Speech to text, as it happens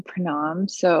Pranam.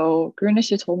 So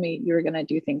Gurunisha told me you were going to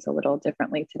do things a little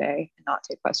differently today and not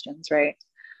take questions, right?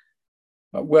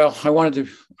 Well,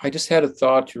 I just had a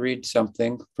thought to read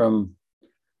something from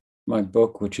my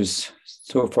book, which is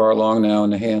so far along now in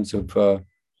the hands of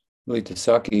Lita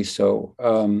Saki. So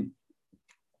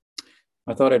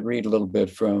I thought I'd read a little bit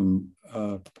from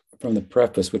the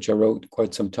preface, which I wrote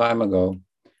quite some time ago.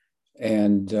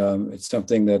 And it's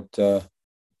something that,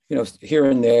 here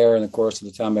and there in the course of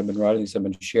the time I've been writing this, I've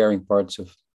been sharing parts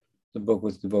of the book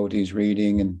with devotees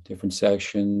reading in different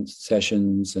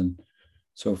sessions and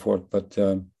so forth. But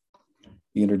the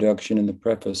introduction and the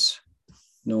preface,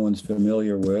 no one's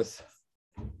familiar with.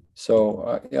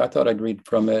 So I thought I'd read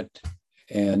from it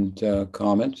and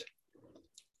comment.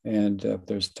 And if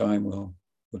there's time, we'll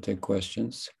take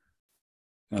questions.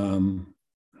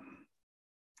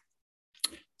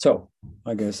 So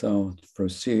I guess I'll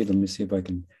proceed. Let me see if I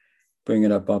can bring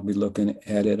it up. I'll be looking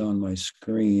at it on my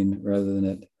screen rather than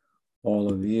at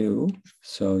all of you.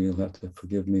 So you'll have to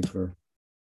forgive me for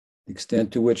the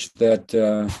extent to which that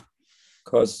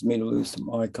causes me to lose some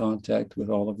eye contact with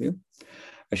all of you.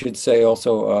 I should say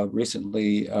also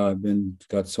recently I've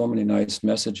got so many nice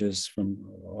messages from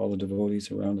all the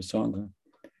devotees around the Sangha.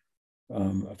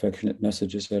 Affectionate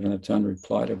messages. I don't have time to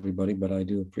reply to everybody, but I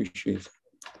do appreciate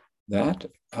that.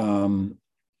 And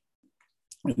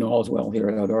all is well here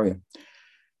at Audarya.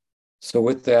 So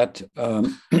with that,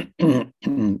 the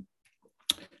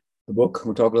book,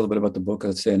 we'll talk a little bit about the book,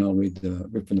 I'd say, and I'll read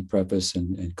from the preface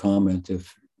and comment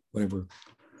if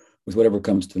whatever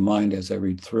comes to mind as I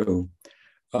read through.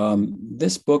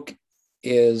 This book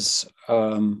is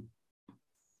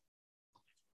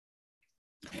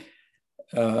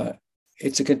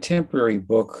it's a contemporary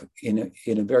book in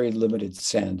a very limited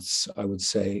sense, I would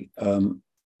say,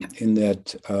 in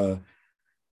that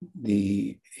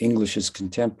the English is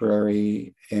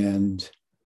contemporary and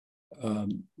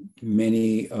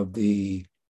many of the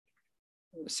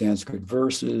Sanskrit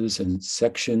verses and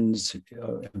sections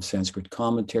of Sanskrit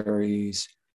commentaries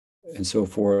and so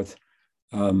forth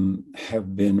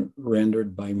have been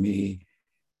rendered by me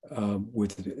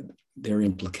with their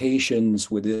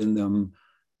implications within them,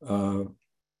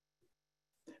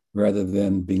 rather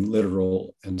than being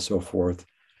literal and so forth.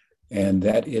 And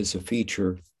that is a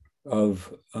feature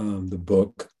of the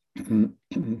book,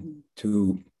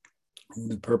 to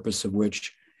the purpose of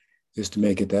which is to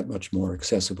make it that much more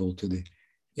accessible to the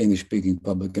English-speaking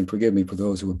public. And forgive me for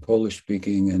those who are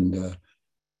Polish-speaking and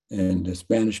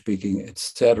Spanish-speaking,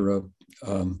 etc.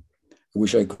 I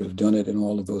wish I could have done it in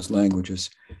all of those languages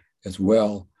as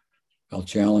well. I'll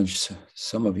challenge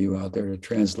some of you out there to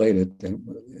translate it,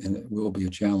 and it will be a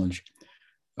challenge,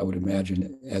 I would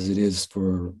imagine, as it is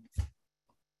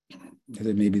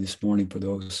maybe this morning for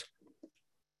those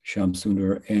Shyam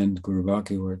Sundar and Guru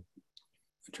Bhakti who are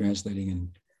translating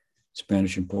in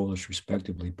Spanish and Polish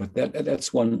respectively. But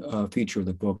that's one feature of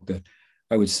the book that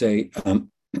I would say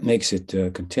makes it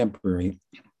contemporary.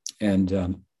 And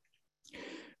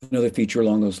another feature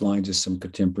along those lines is some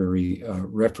contemporary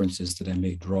references that I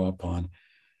may draw upon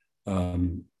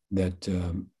that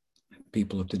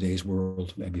people of today's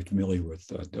world may be familiar with,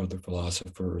 other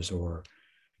philosophers or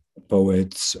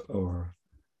poets or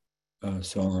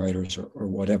songwriters or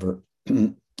whatever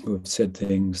who have said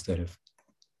things that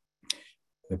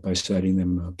by citing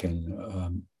them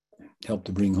can help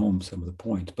to bring home some of the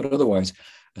points. But otherwise,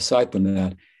 aside from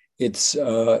that,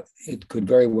 it could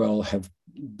very well have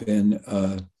been,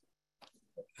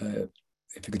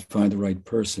 if you could find the right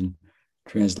person,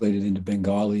 translated into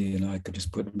Bengali, and I could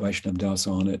just put Vaishnav Das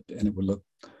on it, and it would look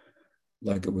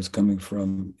like it was coming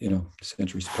from,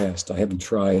 centuries past. I haven't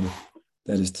tried,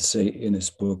 that is to say, in this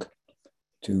book,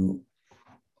 to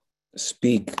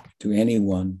speak to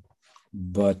anyone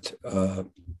but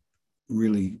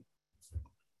really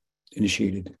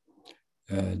initiated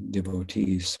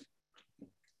devotees.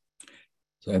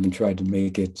 So I haven't tried to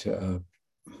make it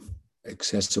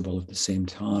accessible at the same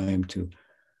time to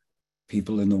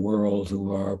people in the world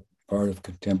who are part of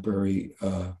contemporary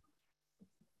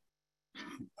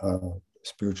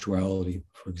spirituality,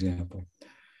 for example.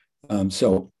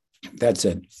 So that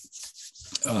said,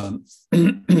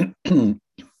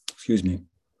 excuse me,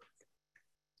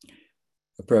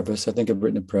 a preface. I think I've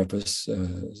written a preface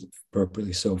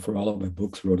appropriately so for all of my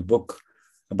books. I wrote a book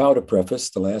about a preface.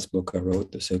 The last book I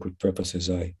wrote, The Sacred Preface, as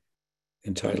I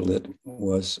entitled it,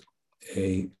 was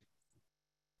a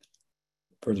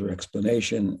further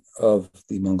explanation of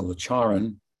the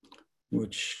Mangalacharan,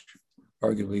 which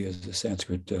arguably is a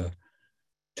Sanskrit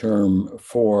term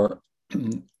for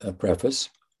a preface,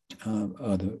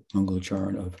 the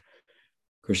Mangalacharan of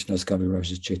Krishna's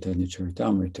Kaviraj's Chaitanya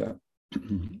Charitamrita.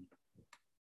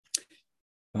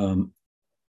 Um,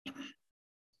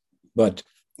 but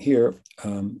here,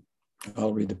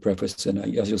 I'll read the preface, and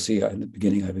as you'll see in the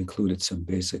beginning, I've included some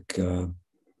basic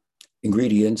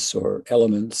ingredients or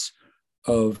elements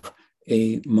of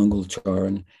a Mangal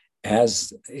Charan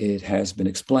as it has been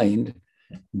explained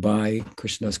by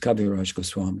Krishnadas Kaviraj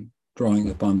Goswami, drawing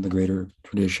upon the greater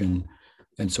tradition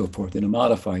and so forth. In a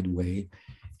modified way,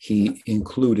 he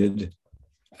included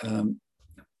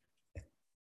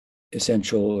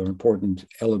essential or important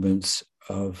elements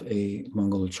of a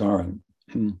Mangal Charan,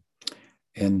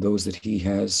 and those that he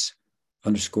has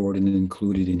underscored and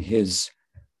included in his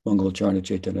Mangal Charana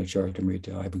Chaitanya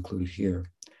Charitamrita, I've included here.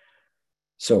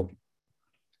 So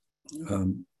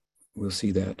we'll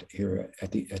see that here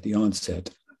at the onset.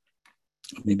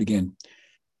 Let me begin.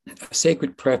 A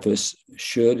sacred preface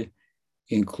should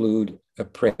include a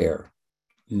prayer,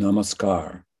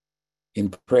 namaskar,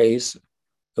 in praise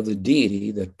of the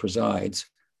deity that presides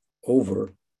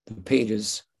over the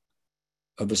pages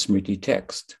of a Smriti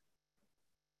text.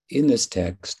 In this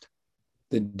text,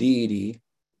 the deity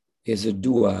is a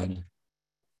duad,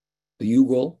 the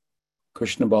Yugal,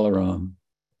 Krishna Balaram,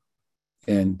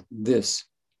 and this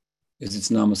is its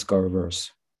namaskar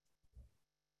verse.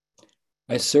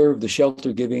 I serve the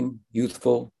shelter-giving,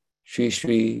 youthful Sri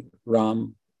Sri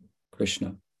Ram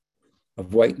Krishna,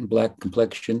 of white and black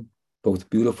complexion, both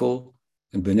beautiful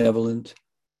and benevolent.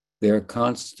 They are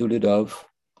constituted of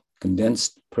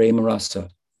condensed prema rasa.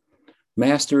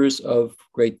 Masters of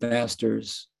great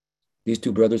masters, these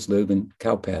two brothers live in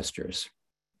cow pastures.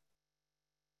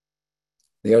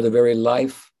 They are the very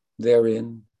life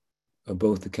therein of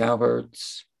both the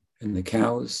cowherds and the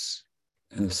cows,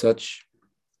 and as such,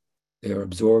 they are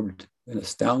absorbed in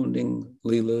astounding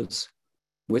leelas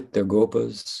with their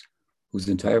gopas, whose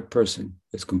entire person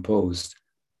is composed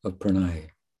of pranay.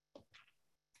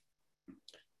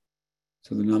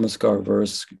 So the namaskar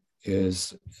verse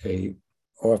is a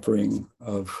offering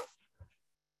of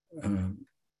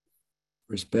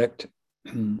respect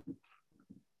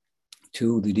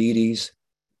to the deities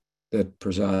that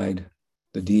preside,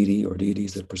 the deity or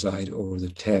deities that preside over the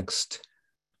text.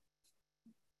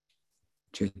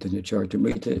 Chaitanya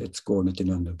Charitamrita, it's Gaur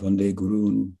Nityananda, Vande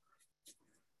Gurun,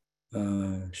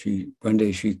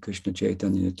 Vande Shri Krishna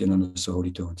Chaitanya Nityananda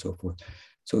Sahodito, and so forth.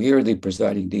 So here the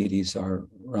presiding deities are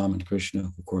Ram and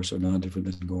Krishna, of course, are none different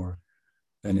than Gaur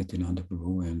and Nityananda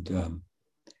Prabhu. And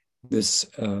this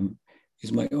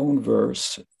is my own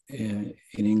verse in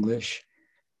English,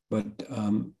 but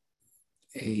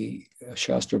a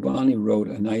Shastravani wrote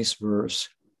a nice verse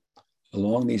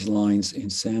along these lines in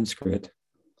Sanskrit,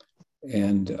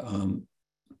 and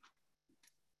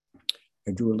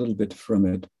I drew a little bit from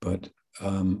it, but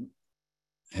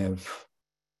have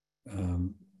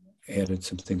added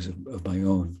some things of my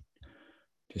own,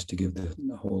 just to give the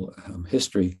whole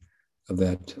history of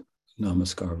that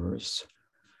namaskar verse.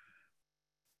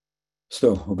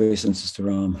 So, obeisance to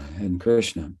Ram and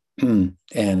Krishna.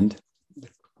 And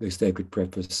the sacred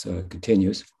preface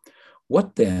continues.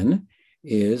 What then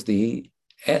is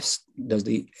does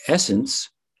the essence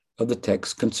of the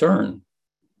text concern?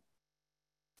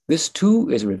 This too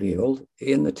is revealed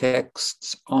in the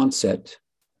text's onset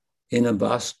in a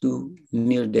Vastu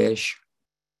Nirdesh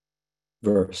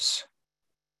verse.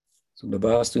 So the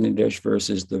Vastu Nirdesh verse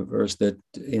is the verse that,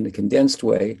 in a condensed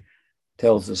way,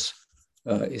 tells us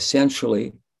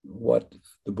essentially what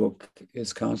the book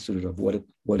is constituted of,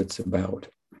 what it's about.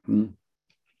 So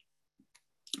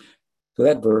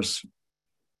that verse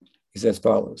is as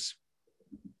follows.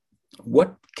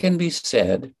 What can be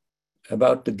said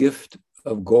about the gift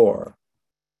of Gaur,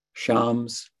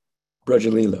 Sham's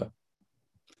Brajalila,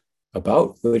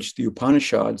 about which the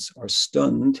Upanishads are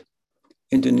stunned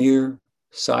into near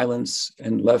silence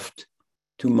and left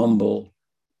to mumble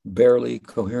barely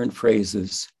coherent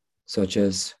phrases such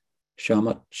as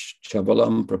Shamat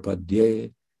Chavalam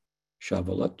Prapadye,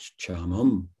 Shavalat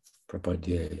Chamam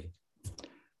Prapadye.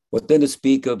 What then to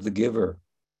speak of the giver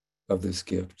of this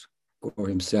gift, or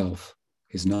himself,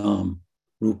 his Nam,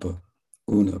 Rupa,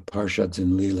 Guna, Parshads,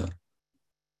 and Leela,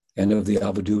 and of the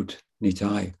Avadut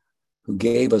Nitai, who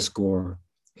gave us Gaur,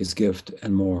 his gift,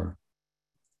 and more.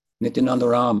 Nityananda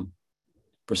Ram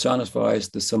personifies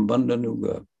the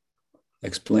Sambandhanuga,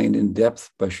 explained in depth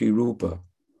by Sri Rupa,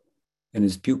 and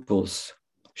his pupils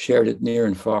shared it near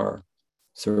and far,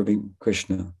 serving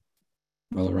Krishna,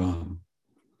 Balaram.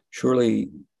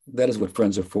 Surely that is what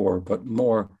friends are for, but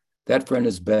more, that friend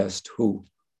is best who,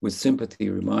 with sympathy,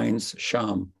 reminds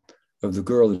Sham of the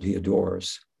girl that he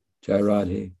adores, Jai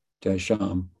Radhe, Jai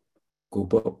Sham,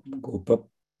 Garo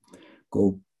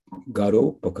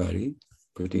Pakari,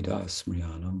 Pratidas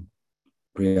Mriyanam.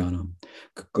 Priyanam.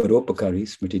 Garopakari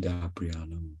Smritida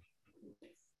Priyanam.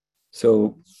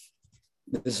 So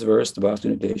this verse, the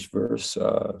Bhakti Desh verse,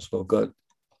 sloka,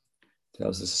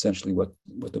 tells us essentially what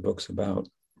the book's about.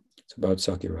 It's about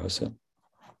Sakyarasa.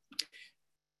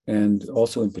 And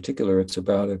also in particular, it's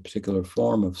about a particular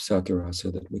form of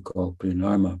Sakyarasa that we call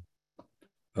Prinarma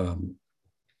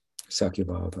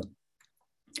Sakyabhava,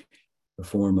 a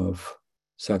form of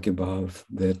Sakyabhav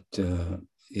that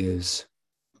is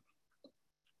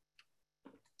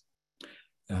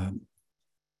an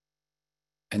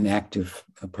active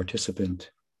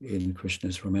participant in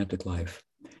Krishna's romantic life.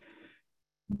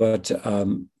 But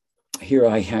here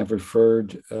I have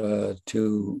referred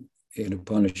to an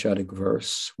Upanishadic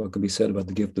verse, what can be said about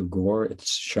the gift of Gaur.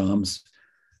 It's Sham's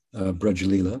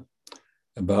Brajalila,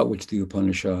 about which the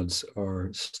Upanishads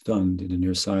are stunned in a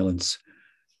near silence.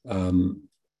 Shutibir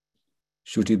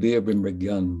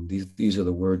Brimrigyan, these are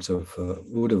the words of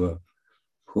Uddhava,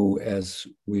 who, as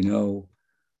we know,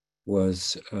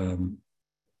 was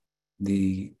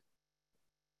the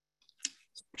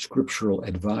scriptural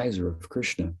advisor of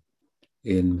Krishna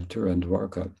in Mathura and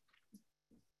Dwarka.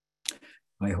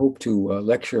 I hope to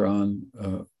lecture on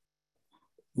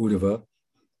Uddhava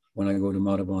when I go to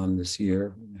Madhavan this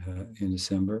year in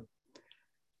December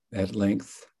at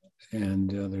length.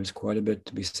 And there's quite a bit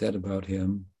to be said about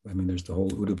him. I mean, there's the whole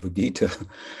Uddhava Gita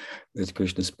that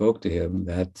Krishna spoke to him.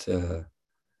 That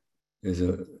is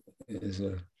a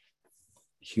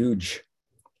huge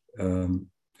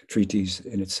treatise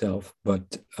in itself,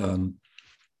 but an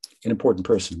important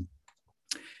person.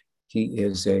 He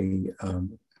is a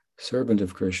servant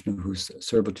of Krishna whose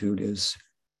servitude is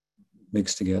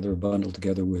mixed together, bundled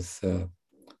together with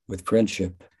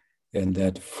friendship, and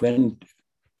that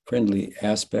friendly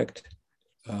aspect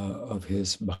of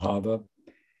his bhava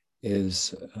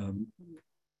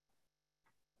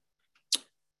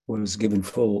was given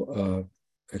full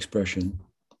expression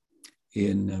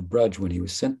in Braj when he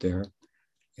was sent there,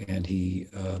 and he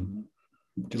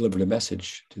delivered a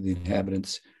message to the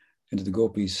inhabitants and to the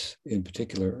gopis in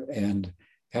particular. And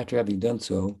after having done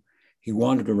so, he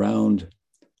wandered around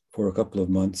for a couple of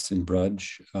months in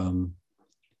Braj,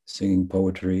 singing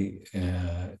poetry,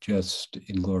 just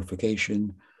in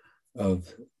glorification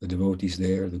of the devotees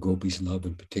there, the gopis' love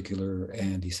in particular.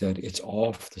 And he said, it's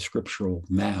off the scriptural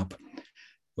map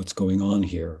what's going on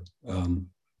here.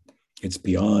 It's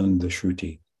beyond the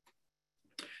Shruti.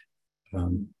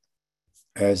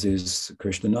 As is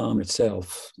Krishnanam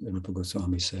itself, Rupa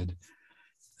Goswami said,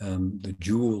 the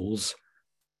jewels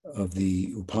of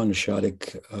the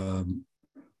Upanishadic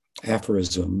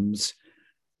aphorisms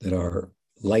that are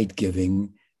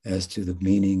light-giving as to the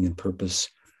meaning and purpose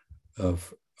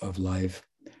of life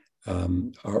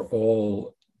are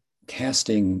all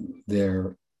casting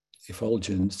their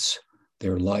effulgence,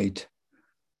 their light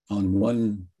on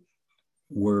one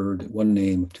word, one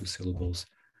name of two syllables,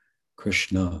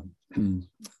 Krishna,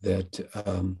 that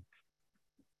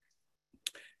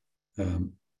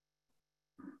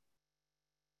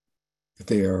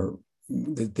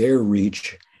their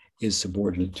reach is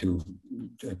subordinate to,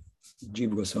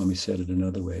 Jiva Goswami said it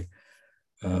another way,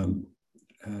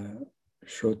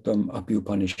 Shrotam api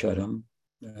upanishadam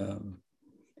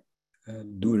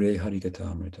dure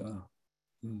harikatamrita.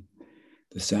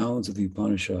 The sounds of the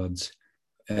Upanishads,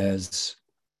 as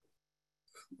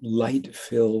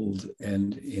light-filled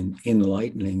and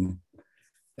enlightening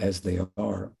as they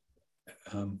are,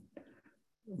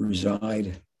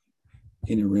 reside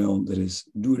in a realm that is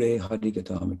dure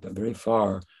harikatamrita, very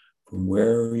far from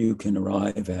where you can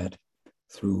arrive at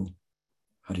through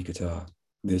harikata,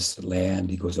 this land,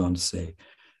 he goes on to say,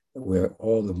 where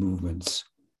all the movements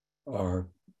are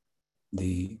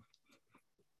the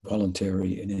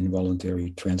voluntary and involuntary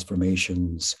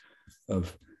transformations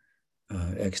of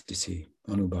ecstasy,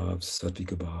 anubhavs,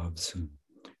 sattvika bhavs, and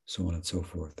so on and so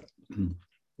forth.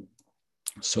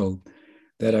 So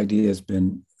that idea has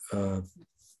been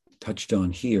touched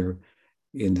on here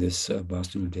in this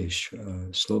Vastunadesh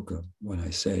sloka when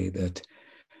I say that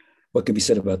what can be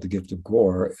said about the gift of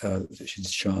Gaur,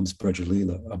 Sham's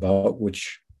Brajalila, about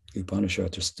which the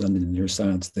Upanishads are stunned in near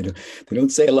silence. They don't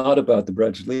say a lot about the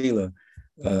Brajalila,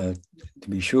 to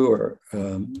be sure.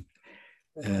 And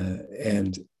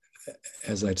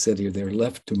as I've said here, they're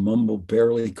left to mumble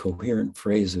barely coherent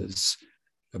phrases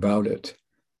about it,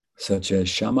 such as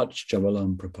Shamach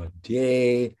Chavalam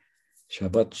Prapadye,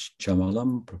 Shabach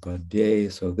Chamalam Prapadye.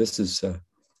 So this is a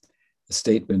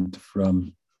statement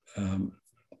from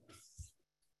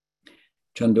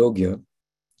Chandogya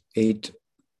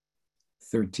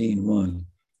 8:13:1.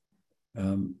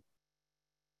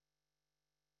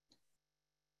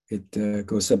 it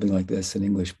goes something like this in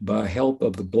English. By help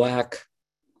of the black,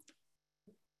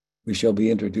 we shall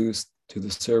be introduced to the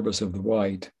service of the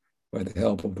white. By the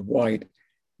help of the white,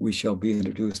 we shall be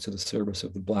introduced to the service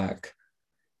of the black.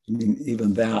 I mean,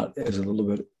 even that is a little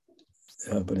bit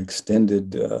of an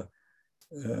extended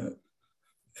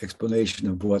explanation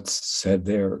of what's said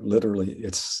there. Literally,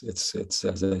 it's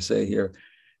as I say here,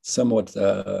 somewhat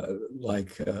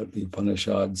like the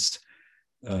Upanishads,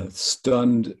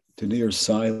 stunned to near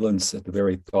silence at the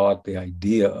very thought, the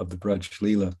idea of the Braj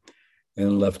Leela,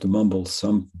 and left to mumble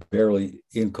some barely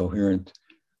incoherent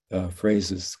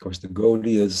phrases. Of course, the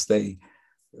Gaudiyas,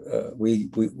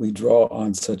 we draw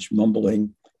on such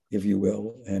mumbling, if you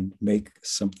will, and make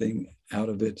something out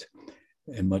of it,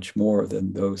 and much more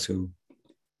than those who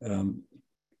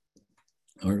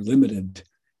are limited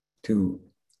to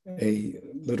a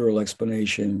literal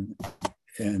explanation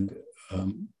and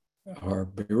are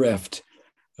bereft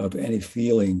of any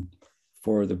feeling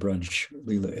for the Braj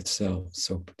Leela itself.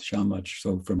 So much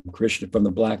so from Krishna, from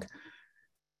the black,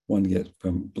 one gets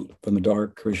from the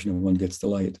dark Krishna, one gets the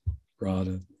light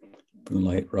Radha. From the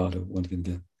light Radha, one can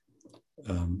get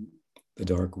the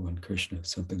dark one Krishna,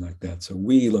 something like that. So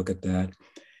we look at that,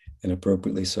 and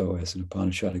appropriately so, as an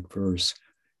Upanishadic verse,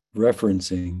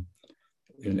 referencing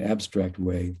in an abstract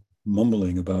way,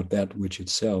 mumbling about that which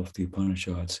itself, the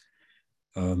Upanishads,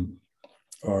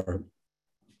 are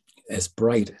as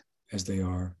bright as they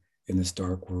are in this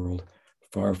dark world,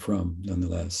 far from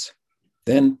nonetheless.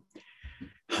 Then,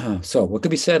 so what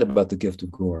could be said about the gift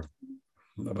of Gaur,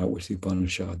 about which the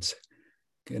Upanishads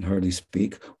can hardly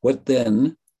speak? What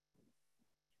then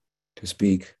to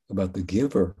speak about the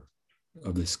giver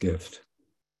of this gift,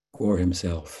 Gaur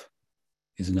himself,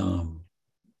 his Nam,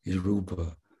 his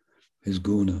Rupa, his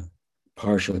Guna,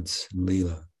 Parshads, and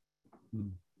Leela,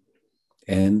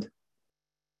 and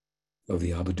of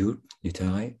the Abhadut,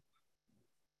 Nitai,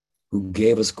 who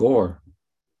gave us Gaur,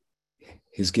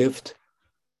 his gift,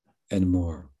 and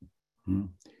more.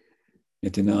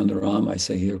 Nityananda Ram, I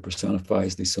say here,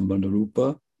 personifies the Sambandha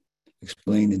Rupa,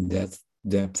 explained in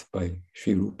depth by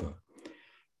Sri Rupa.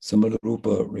 Sambandha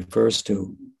Rupa refers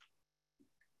to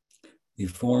the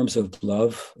forms of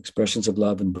love, expressions of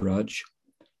love in Braj,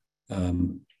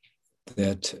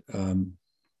 that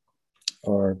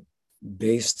are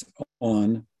based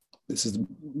on, this is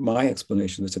my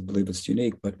explanation, this I believe it's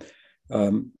unique, but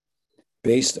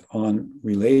based on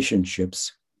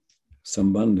relationships,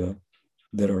 sambandha,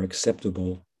 that are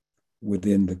acceptable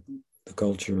within the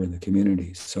culture and the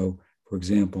community. So, for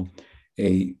example,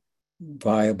 a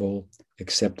viable,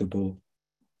 acceptable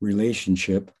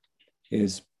relationship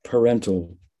is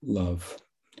parental love,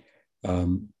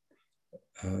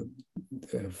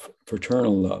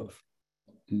 fraternal love,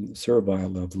 servile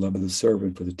love, love of the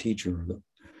servant for the teacher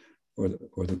or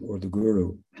the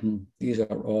guru. These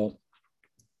are all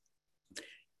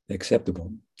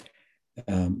acceptable.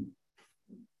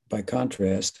 By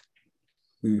contrast,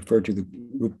 we refer to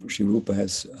Sri Rupa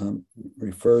has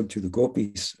referred to the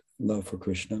gopis' love for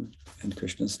Krishna and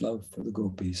Krishna's love for the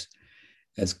gopis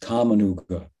as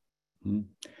kamanuga.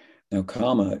 Now,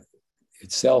 kama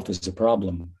itself is a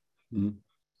problem.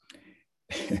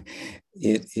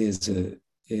 It's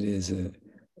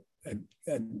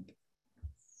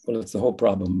the whole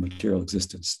problem of material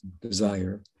existence,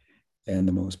 desire. And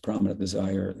the most prominent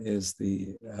desire is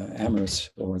the amorous,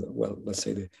 or let's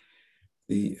say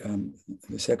the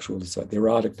sexual desire, the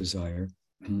erotic desire.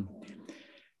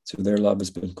 So their love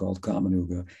has been called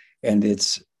kamanuga, and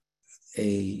it's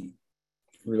a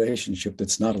relationship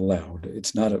that's not allowed.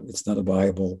 It's not a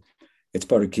viable. It's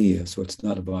parakiya, so it's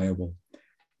not a viable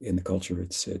in the culture.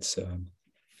 It's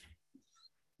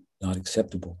not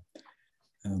acceptable.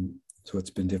 So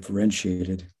it's been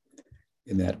differentiated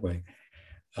in that way.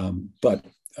 And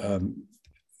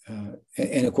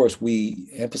of course, we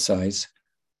emphasize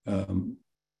when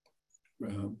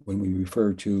we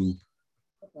refer to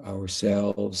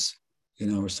ourselves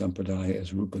in our sampradaya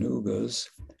as Rupanugas,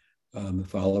 the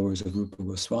followers of Rupa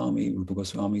Goswami. Rupa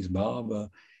Goswami's bhava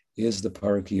is the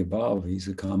parakiya bhava. He's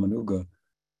a kamanuga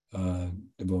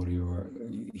devotee, or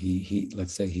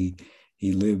let's say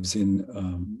he lives in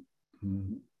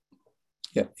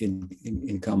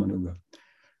kamanuga.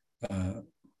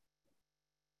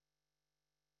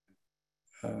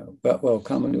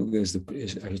 Kamanuga is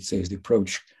the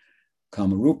approach.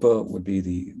 Kamarupa would be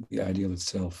the ideal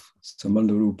itself.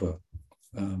 Sambandha Rupa,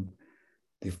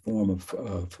 the form of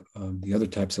the other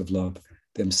types of love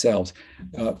themselves.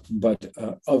 But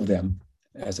of them,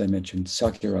 as I mentioned,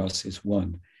 Sakyaras is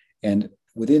one. And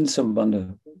within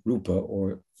Sambandha Rupa,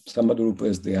 or Sambandha Rupa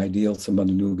is the ideal,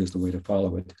 Sambandha Nuga is the way to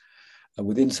follow it.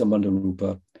 Within Sambandha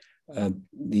Rupa,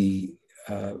 the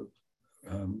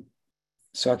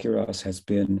Sakya has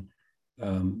been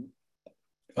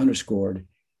underscored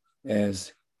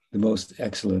as the most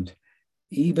excellent,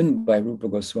 even by Rupa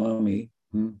Goswami,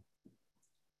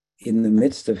 in the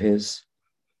midst of his,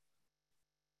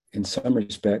 in some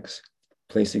respects,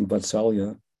 placing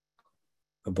Vatsalya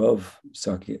above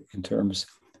Sakya in terms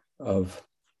of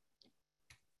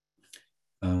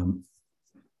the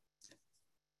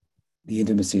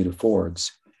intimacy it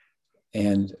affords.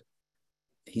 And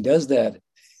he does that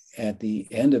at the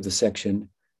end of the section,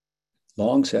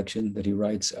 long section that he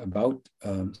writes about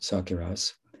Sakya,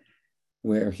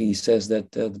 where he says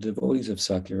that the devotees of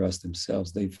Sakya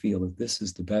themselves, they feel that this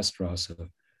is the best rasa,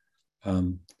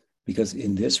 because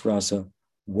in this rasa,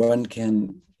 one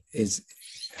is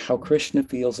how Krishna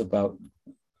feels about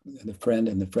the friend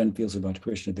and the friend feels about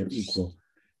Krishna, they're equal.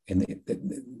 And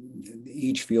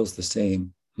each feels the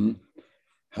same.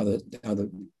 How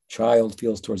the child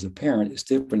feels towards the parent is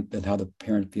different than how the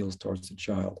parent feels towards the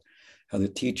child. How the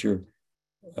teacher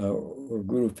or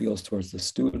guru feels towards the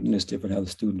student is different how the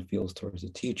student feels towards the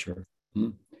teacher.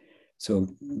 So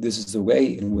this is the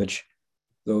way in which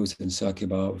those in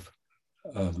Sakyabhav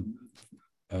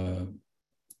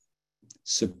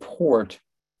support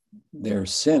their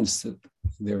sense that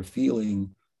their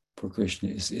feeling for Krishna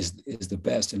is the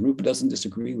best. And Rupa doesn't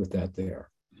disagree with that there.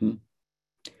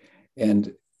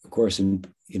 And of course, in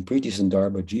Priti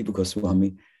Sandarbha, Jiva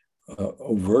Goswami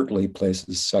overtly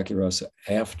places Sakyarasa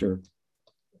after,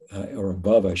 or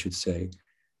above, I should say,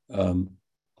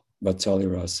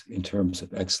 Vatsalya Rasa in terms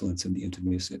of excellence and the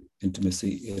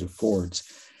intimacy it affords,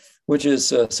 which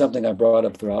is something I brought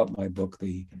up throughout my book,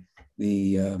 the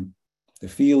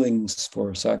feelings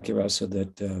for Sakyarasa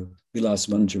that Vilas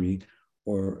Manjari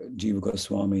or Jiva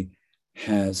Goswami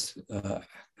has,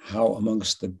 how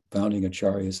amongst the founding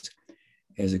acharyas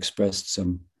has expressed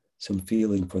some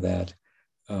feeling for that,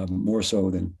 more so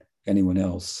than anyone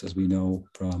else, as we know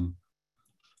from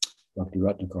Bhakti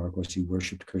Ratnakar. Of course, he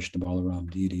worshipped Krishna Balaram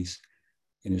deities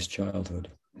in his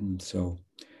childhood, and so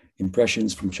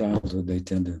impressions from childhood, they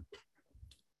tend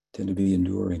to be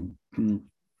enduring.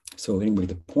 So anyway,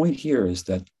 the point here is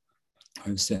that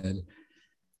I've said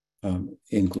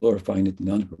in glorifying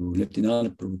Nityananda Prabhu,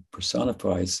 Nityananda Prabhu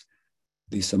personifies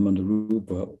the Sambandha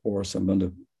Rupa or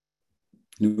Sambandha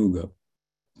Nuga,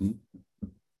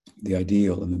 the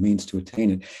ideal and the means to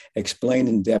attain it, explained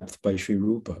in depth by Sri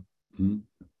Rupa.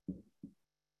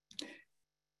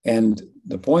 And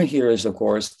the point here is, of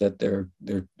course, that there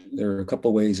are a couple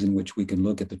of ways in which we can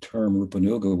look at the term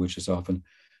Rupanuga, which is often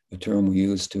a term we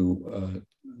use to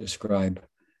describe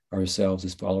ourselves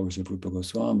as followers of Rupa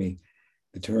Goswami.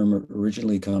 The term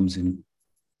originally comes in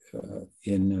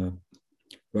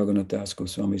Raghunath Das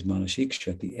Goswami's Manashiksha.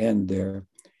 At the end there,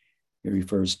 he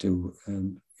refers to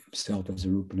himself as a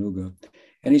Rupanuga.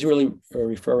 And he's really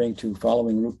referring to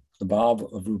following the bhava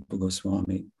of Rupa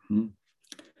Goswami.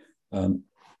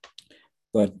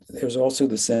 But there's also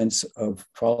the sense of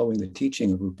following the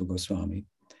teaching of Rupa Goswami,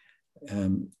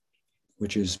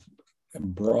 which is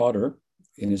broader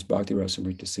in his Bhakti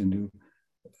Rasamrita Sindhu,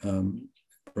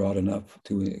 broad enough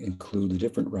to include the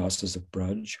different rasas of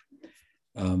Braj.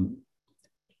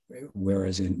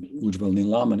 Whereas in Ujjval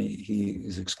Nilamani, he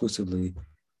is exclusively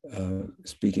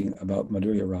speaking about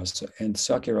Madhurya Rasa and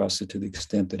Sakya Rasa to the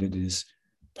extent that it is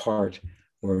part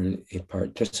or it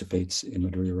participates in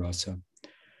Madhurya Rasa.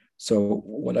 So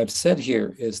what I've said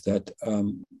here is that,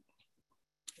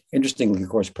 interestingly, of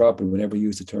course, Prabhupada would never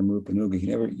use the term Rupanuga. He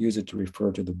never used it to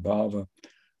refer to the bhava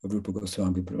of Rupa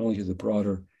Goswami, but only to the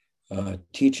broader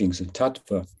teachings and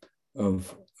tattva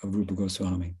of Rupa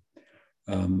Goswami.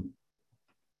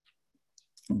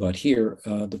 But here,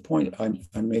 the point I'm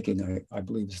making, I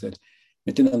believe, is that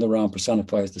Nityananda Ram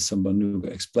personifies the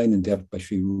Sambandhuga, explained in depth by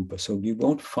Sri Rupa. So you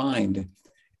won't find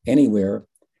anywhere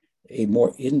a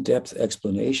more in-depth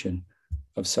explanation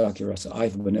of Sakya Rasa.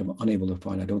 I've been unable to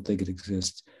find, I don't think it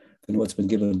exists, than what's been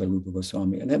given by Rupa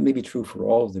Goswami. And that may be true for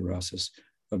all of the rasas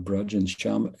of Braj and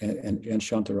Sham and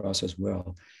Shanta Rasa as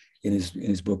well. In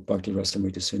his book, Bhakti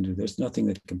Rasamrita Sindhu, there's nothing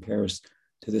that compares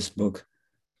to this book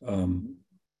in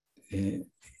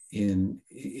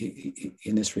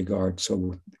this regard.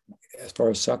 So as far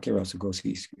as Sakya Rasa goes,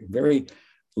 he's a very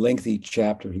lengthy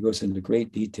chapter. He goes into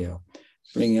great detail,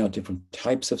 bringing out different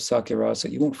types of Sakya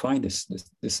Rasa. You won't find this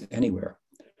anywhere.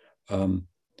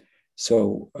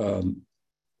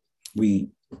 We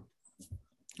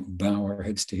bow our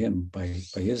heads to him. By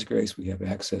his grace, we have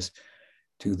access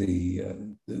to the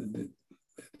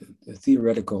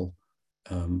theoretical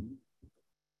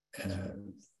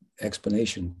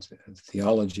explanation,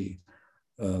 theology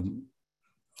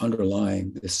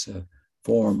underlying this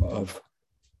form of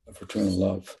fraternal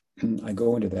love. I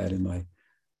go into that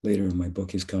later in my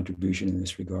book, his contribution in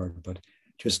this regard, but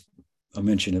just a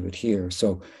mention of it here.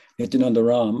 So Nityananda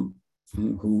Ram,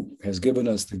 who has given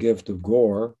us the gift of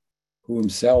Gaur, who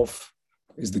himself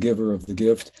is the giver of the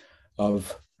gift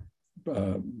of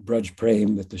Braj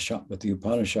Prem that the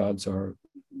Upanishads are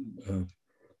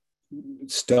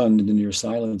stunned in near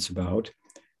silence about,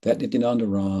 that Nityananda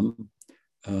Ram,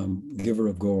 giver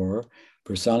of Gaur,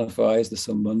 personifies the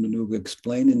Sambandhanuga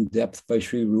explained in depth by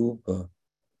Sri Rupa,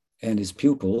 and his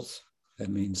pupils, that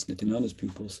means Nityananda's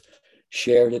pupils,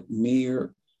 shared it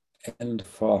near and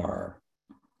far,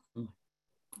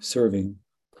 serving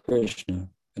Krishna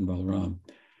and Balaram.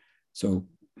 So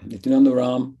Nityananda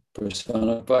Ram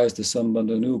personifies the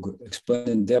Sambandhanuga, explained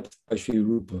in depth by Sri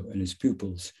Rupa, and his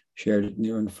pupils shared it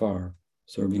near and far,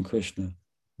 serving Krishna,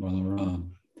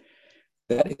 Balaram.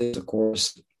 That is, of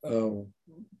course,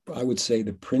 I would say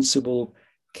the principal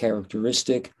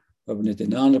characteristic of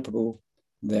Nityananda Prabhu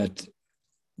that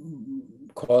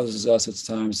causes us at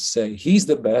times to say he's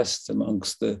the best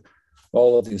amongst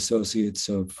all of the associates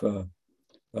of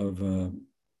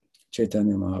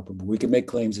Chaitanya Mahaprabhu. We can make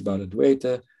claims about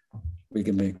Advaita, we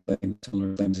can make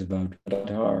similar claims about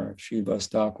Radhar, Srivas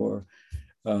Thakur,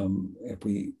 if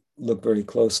we look very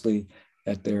closely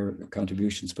at their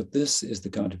contributions. But this is the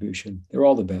contribution. They're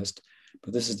all the best,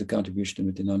 but this is the contribution of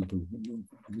Nityananda Prabhu.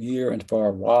 Near and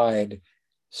far, wide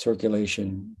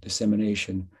circulation,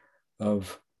 dissemination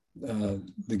of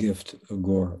the gift of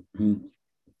Gaur.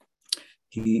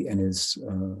 He and his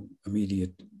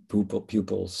immediate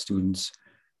pupils, students,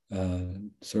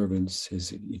 servants,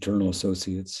 his eternal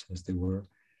associates, as they were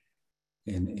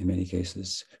in many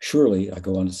cases. Surely, I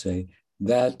go on to say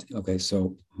that, okay,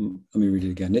 so let me read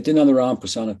it again. Nityananda Ram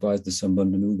personifies the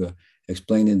Sambandhanuga,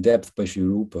 explained in depth by Sri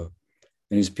Rupa,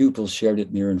 and his pupils shared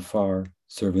it near and far,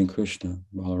 serving Krishna,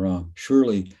 Balaram.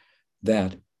 Surely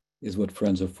that is what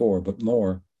friends are for, but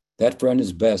more, that friend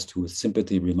is best who with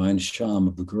sympathy reminds Shyam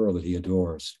of the girl that he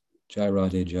adores. Jai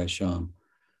Radhe Jai Shyam,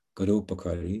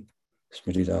 Garupakari,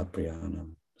 Smritida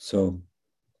Priyanam. So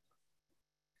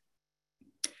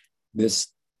this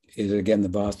is again the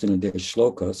Boston and Desh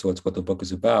Shloka, so it's what the book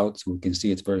is about. So we can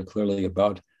see it's very clearly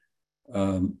about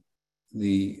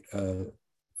the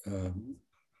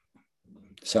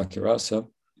Sakirasa,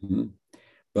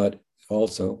 but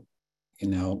also,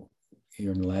 now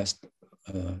here in the last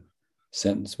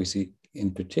sentence, we see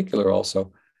in particular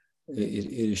also it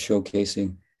is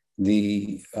showcasing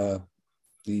the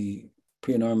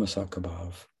Priyanarma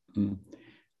Sakabhav,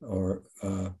 or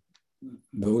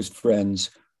those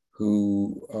friends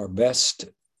who are best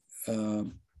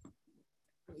in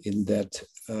that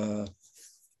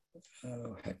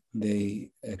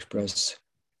they express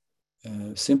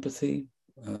sympathy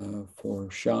for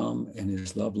Shyam and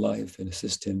his love life and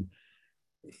assist him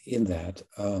in that.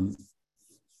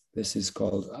 This is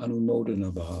called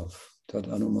Anumodana Bhav, Tad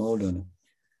Anumodana.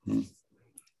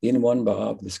 In one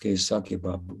Bhav, this case Sakya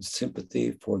Bhav,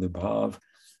 sympathy for the Bhav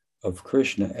of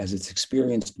Krishna as it's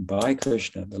experienced by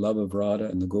Krishna, the love of Radha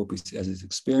and the gopis as it's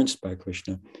experienced by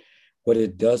Krishna, what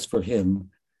it does for him,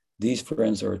 these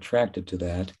friends are attracted to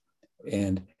that,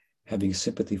 and having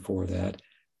sympathy for that,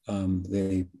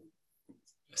 they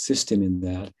assist him in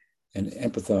that and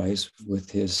empathize with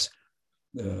his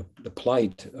the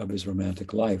plight of his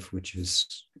romantic life, which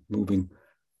is moving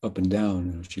up and down.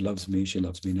 You know, she loves me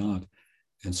not,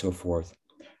 and so forth.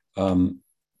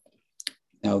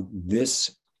 Now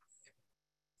this,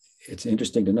 it's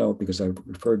interesting to note, because I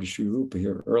referred to Sri Rupa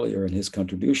here earlier and his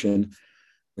contribution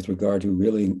with regard to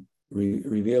really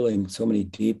revealing so many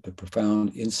deep and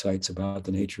profound insights about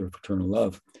the nature of fraternal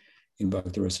love in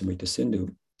Bhakti Rasamrita Sindhu.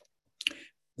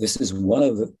 This is one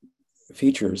of the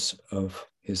features of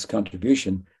his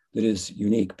contribution that is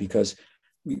unique, because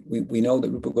we know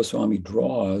that Rupa Goswami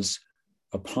draws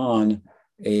upon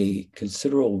a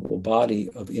considerable body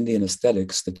of Indian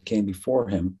aesthetics that came before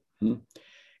him, and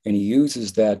he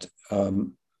uses that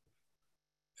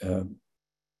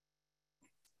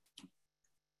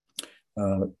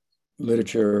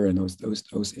literature and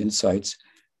those insights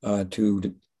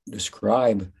to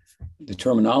describe the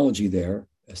terminology there,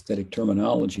 aesthetic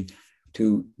terminology,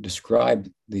 to describe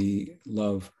the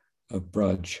love of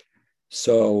Braj.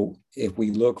 So if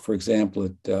we look, for example,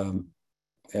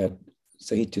 at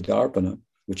Sahitya Darpana,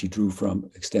 which he drew from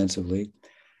extensively,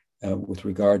 with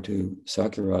regard to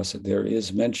Sakirasa, there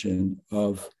is mention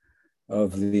of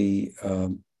the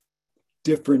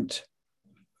different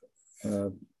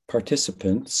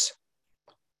participants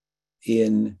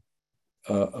in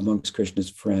amongst Krishna's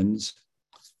friends,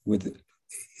 with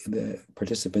the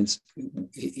participants in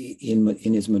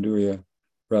his Madhurya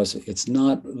rasa. It's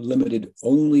not limited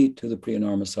only to the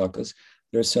Priyanarma sakas.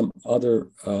 There's some other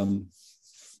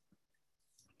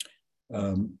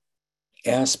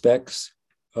aspects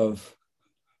of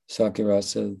Sakya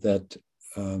rasa that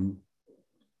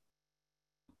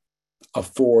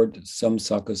afford some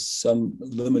sakas some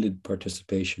limited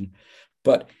participation.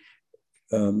 But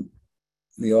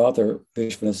the author,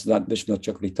 Vishwanath, not Vishwanath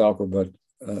Chakravarti Thakur, but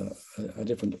a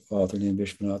different author named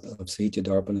Vishwanath of Sahitya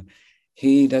Darpana,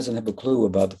 he doesn't have a clue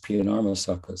about the Priyanarma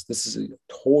sakas. This is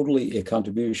totally a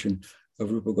contribution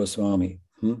of Rupa Goswami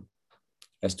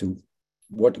as to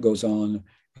what goes on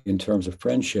in terms of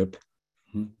friendship,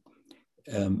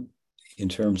 in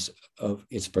terms of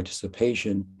its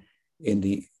participation in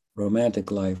the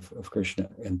romantic life of Krishna.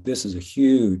 And this is a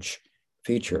huge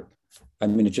feature. I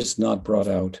mean, it's just not brought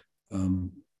out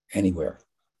anywhere.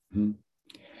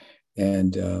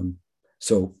 And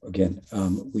so again,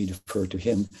 we defer to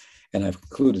him. And I've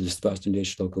concluded this Vastudev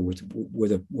shloka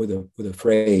with a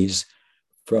phrase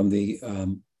from the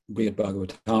Brihad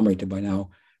Bhagavatamrita. By now,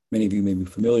 many of you may be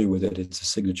familiar with it. It's a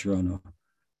signature in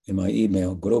my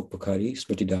email, Gurupakari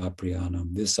Smritida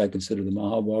Priyanam. This I consider the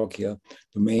Mahavakya,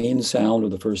 the main sound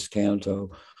of the first canto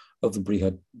of the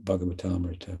Brihad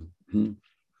Bhagavatamrita.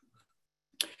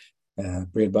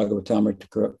 Brihad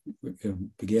Bhagavatamrita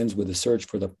begins with a search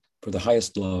for the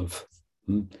highest love.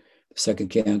 The second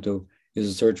canto is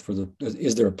a search for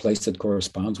is there a place that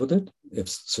corresponds with it,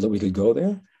 so that we could go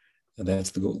there? And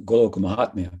that's the Goloka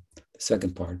Mahatmya, the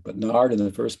second part. But Nard in the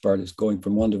first part is going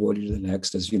from one devotee to the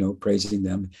next, as praising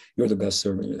them. You're the best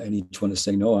servant, and each one is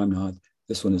saying, no, I'm not.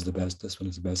 This one is the best. This one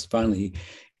is the best. Finally, he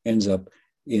ends up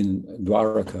in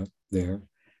Dwaraka there,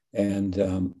 and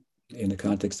in the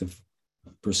context of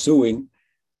pursuing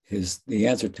the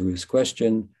answer to his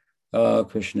question,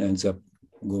 Krishna ends up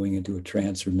going into a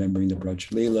trance, remembering the Braj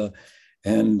Leela,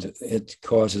 and it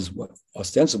causes what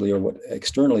ostensibly or what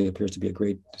externally appears to be a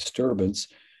great disturbance.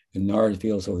 And Narad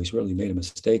feels, oh, he's really made a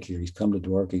mistake here. He's come to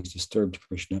Dwarka, he's disturbed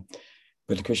Krishna.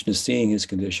 But Krishna, seeing his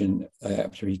condition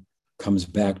after he comes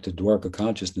back to Dwarka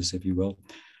consciousness, if you will,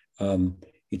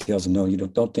 he tells him, no, you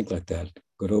don't think like that.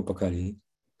 Garopakari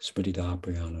Smritida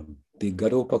Priyanam. The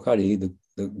Garopakari,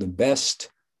 the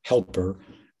best helper,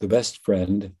 the best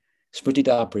friend,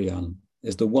 Smritida Priyanam,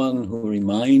 is the one who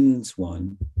reminds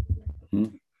one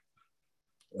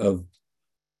of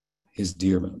his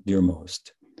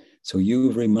dearmost. So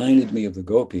you've reminded me of the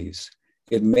gopis.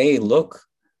 It may look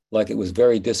like it was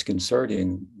very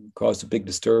disconcerting, caused a big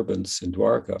disturbance in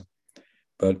Dwarka,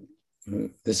 but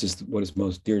this is what is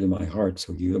most dear to my heart.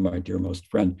 So you are my dearmost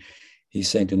friend. He's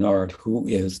saying to Nard, who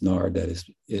is Nard? That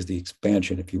is the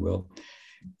expansion, if you will,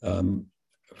 from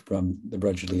the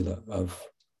Braj Leela of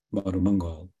Madhu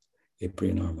Mangal, a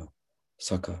Priyanarma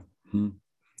Saka.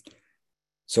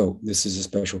 So this is a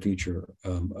special feature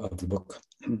of the book.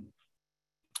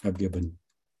 I've given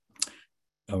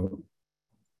an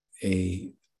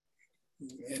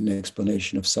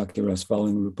explanation of Sakya Ras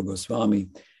following Rupa Goswami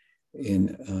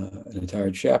in an entire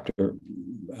chapter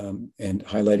and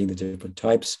highlighting the different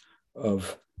types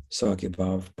of Sakya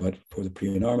Bhav, but for the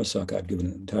Priyanarma Saka, I've given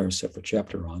an entire separate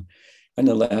chapter on. And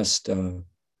the last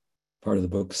part of the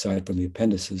book, aside from the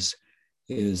appendices,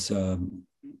 is a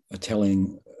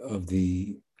telling of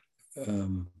the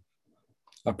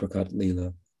Aprakat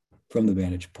Leela from the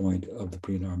vantage point of the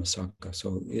Priyanarma Saka.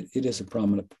 So it is a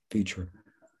prominent feature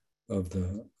of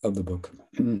the book.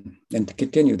 And to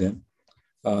continue then,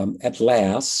 at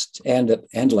last, I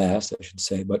should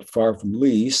say, but far from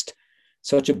least,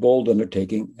 such a bold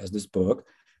undertaking as this book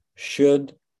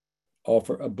should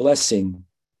offer a blessing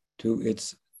to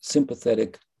its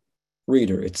sympathetic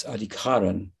reader, its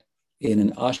adhikaran, in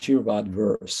an Ashirvad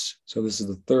verse. So this is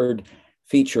the third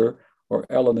feature or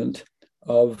element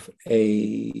of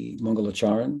a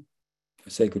Mangalacharan, a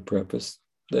sacred preface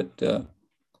that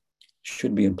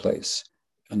should be in place.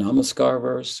 A Namaskar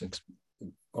verse,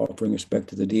 offering respect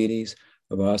to the deities,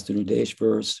 a Vastudev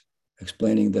verse,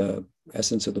 explaining the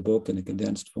essence of the book in a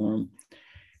condensed form,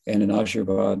 and an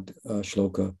Ashirvad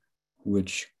shloka,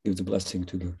 which gives a blessing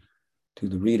to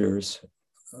the readers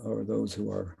or those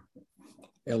who are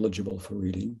eligible for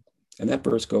reading. And that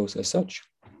verse goes as such.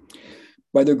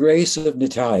 By the grace of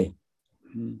Nitai,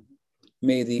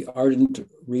 may the ardent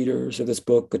readers of this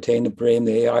book attain the prem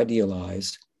they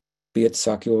idealize, be it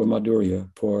Sakya or Madhurya,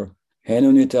 for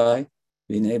Hanu Nitai,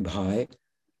 Vinay Bhai,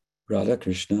 Radha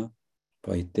Krishna,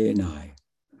 Paite Nai.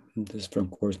 This is from,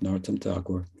 of course, Narottam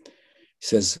Thakur. He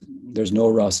says, there's no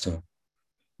rasa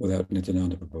without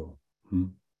Nityananda Prabhu.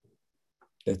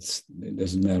 It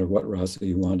doesn't matter what rasa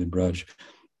you want in Braj.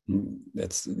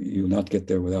 You'll not get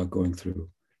there without going through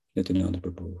Nityananda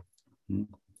Prabhu.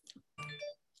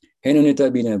 Henunita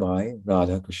Binavai,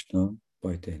 Radha Krishna,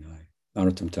 Vaitenai,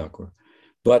 Narottam Thakur.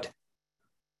 But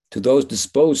to those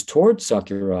disposed towards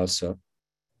Sakirasa,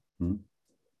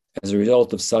 as a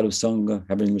result of sadhu sangha,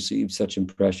 having received such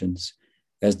impressions,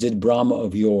 as did Brahma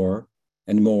of yore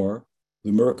and more,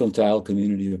 the mercantile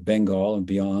community of Bengal and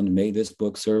beyond, may this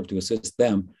book serve to assist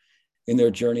them in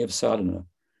their journey of sadhana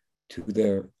to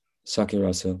their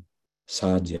Sakirasa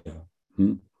sadhya.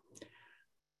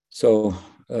 So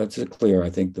it's clear, I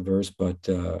think, the verse, but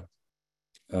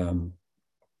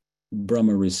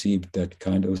Brahma received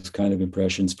those kind of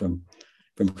impressions from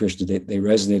Krishna. They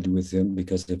resonated with him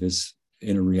because of his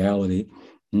inner reality.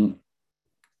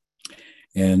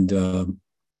 And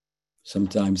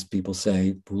sometimes people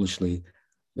say foolishly,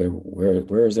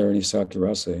 where is there any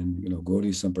Sakirasa? And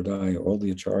Gaudiya Sampradaya, all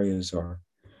the acharyas are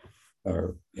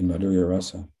in Madhurya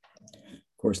Rasa.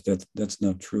 Of course, that's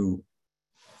not true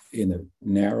in a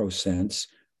narrow sense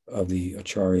of the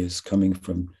acharyas coming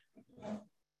from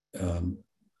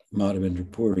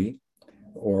Madhavendra Puri,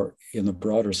 or in the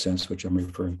broader sense, which I'm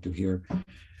referring to here,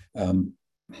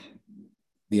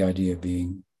 the idea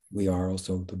being we are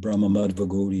also the Brahma Madhva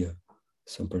Gaudiya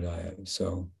Sampradaya.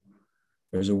 So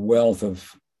there's a wealth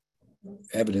of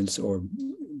evidence or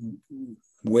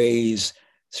ways,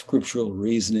 scriptural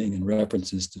reasoning and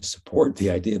references to support the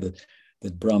idea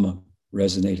that Brahma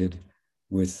resonated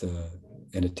with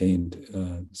and attained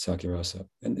Sakirasa.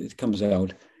 And it comes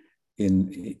out in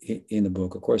the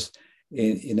book. Of course,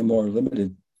 in a more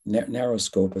limited, narrow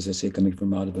scope, as I say, coming from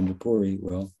Madhavendra Puri,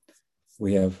 well,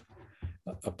 we have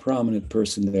a prominent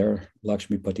person there,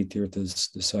 Lakshmipati Tirtha's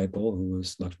disciple, who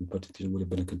was Lakshmipati Tirtha, would have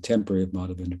been a contemporary of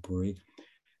Madhavendra Puri,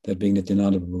 that being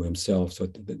Nityananda Prabhu himself. So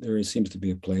there seems to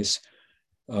be a place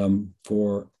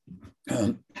for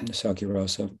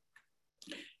Sakirasa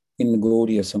in the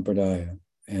Gaudiya Sampradaya.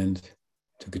 And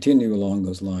to continue along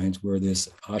those lines, where this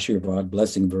Ashirvad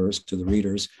blessing verse to the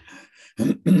readers,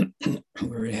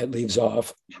 where it leaves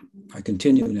off, I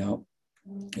continue now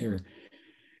here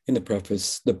in the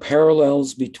preface. The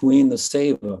parallels between the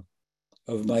seva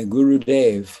of my Guru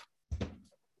Dev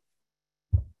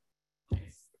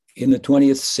in the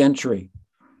 20th century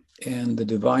and the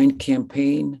divine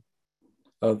campaign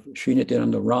of Sri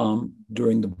Nityananda Ram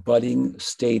during the budding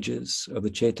stages of the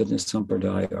Chaitanya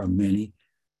Sampradaya are many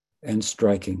and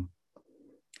striking.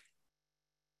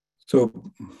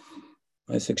 So,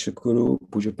 my Sikshakuru,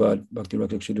 Pujapad Bhakti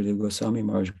Rakshitadev Goswami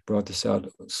Maharaj brought this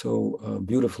out so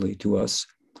beautifully to us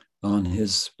on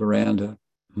his veranda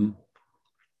in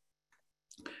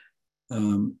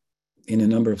a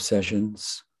number of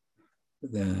sessions.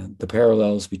 The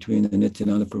parallels between the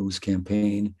Nityananda Prabhu's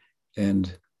campaign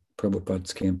and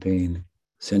Prabhupada's campaign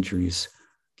centuries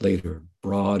later,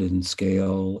 broad in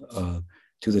scale,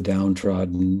 to the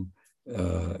downtrodden,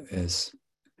 as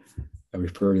I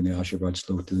referred in the Ashirvad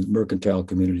Sloka, to the mercantile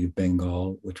community of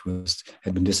Bengal, which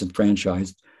had been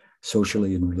disenfranchised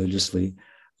socially and religiously,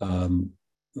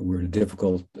 were in a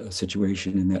difficult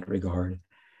situation in that regard,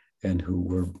 and who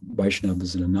were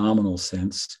Vaishnavas in a nominal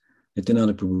sense.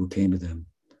 Nityananda Prabhu came to them,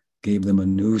 gave them a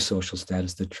new social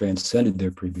status that transcended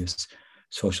their previous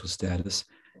social status,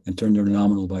 and turned their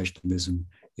nominal Vaishnavism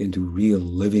into real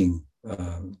living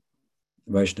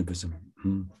Vaishnavism.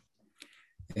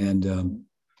 And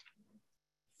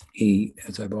he,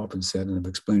 as I've often said, and I've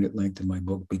explained at length in my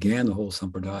book, began the whole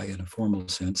Sampradaya in a formal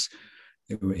sense.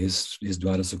 His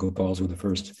Dwadasa Gopals were the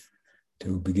first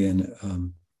to begin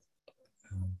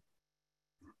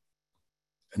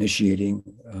initiating,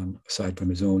 aside from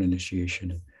his own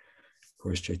initiation. Of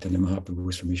course, Chaitanya Mahaprabhu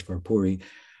was from Ishvar Puri,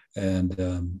 and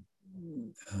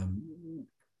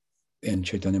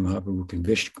Chaitanya Mahaprabhu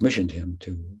commissioned him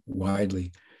to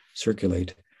widely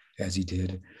circulate as he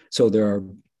did. So there are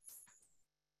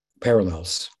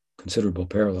parallels, considerable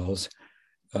parallels,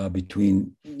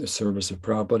 between the service of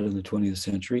Prabhupada in the 20th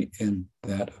century and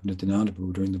that of Nityananda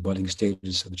Prabhu during the budding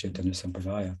stages of the Chaitanya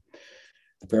Sampradaya.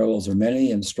 The parallels are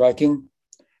many and striking,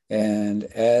 and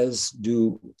as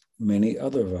do many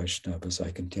other Vaishnavas,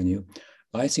 I continue.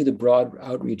 I see the broad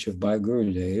outreach of Bhai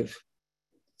Gurudev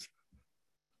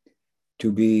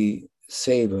to be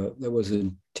seva that was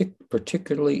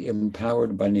particularly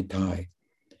empowered by Nitai.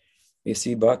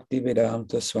 A.C.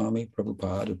 Bhaktivedanta Swami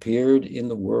Prabhupada appeared in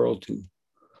the world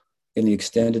in the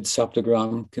extended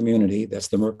Saptagram community, that's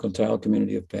the mercantile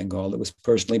community of Bengal, that was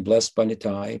personally blessed by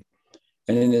Nitai.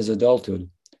 And in his adulthood,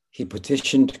 he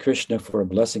petitioned Krishna for a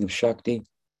blessing of Shakti,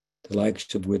 the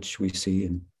likes of which we see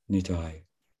in Nitai.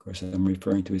 Of course, I'm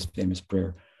referring to his famous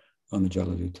prayer on the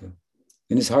Jaladuta.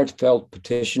 In his heartfelt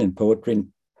petition and poetry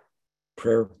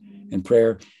and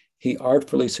prayer, he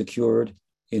artfully secured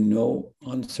in no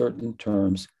uncertain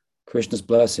terms Krishna's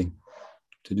blessing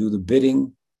to do the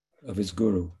bidding of his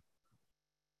guru.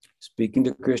 Speaking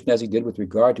to Krishna as he did with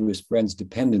regard to his friend's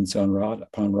dependence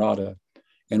upon Radha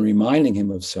and reminding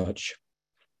him of such,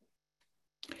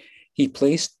 he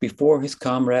placed before his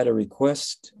comrade a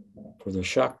request for the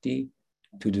Shakti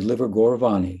to deliver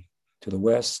Gauravani to the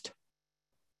West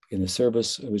in the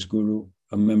service of his guru,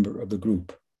 a member of the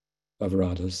group of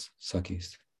Radha's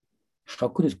Sakhis. How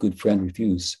could his good friend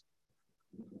refuse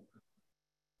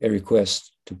a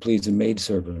request to please a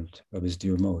maidservant of his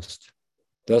dearmost?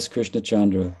 Thus Krishna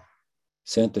Chandra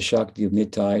sent the Shakti of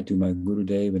Nitai to my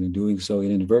Gurudev, and in doing so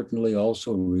inadvertently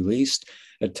also released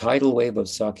a tidal wave of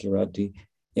Sakyarati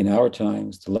in our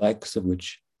times, the likes of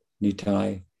which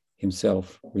Nitai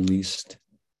himself released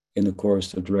in the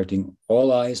course of directing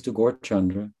all eyes to Gaur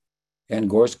Chandra and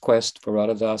Gaur's quest for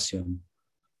Radhadasyam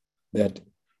that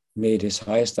made his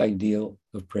highest ideal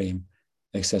of prem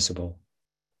accessible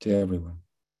to everyone.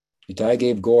 Nitai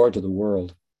gave Gaur to the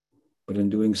world, but in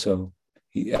doing so,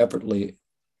 he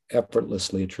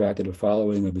effortlessly attracted a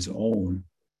following of his own.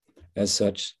 As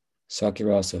such,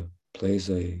 Sakyarasa plays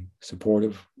a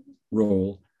supportive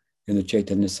role in the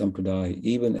Chaitanya Sampradaya,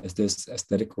 even as this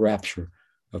aesthetic rapture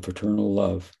of fraternal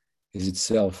love is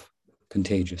itself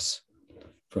contagious.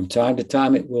 From time to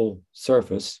time, it will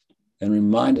surface and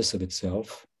remind us of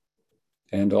itself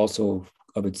and also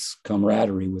of its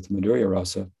camaraderie with Madhurya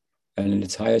Rasa, and in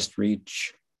its highest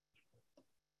reach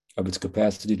of its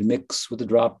capacity to mix with a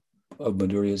drop of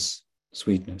Madhurya's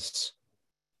sweetness.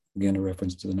 Again, a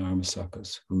reference to the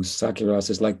Narmasakas, whose Sakyarasa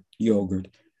is like yogurt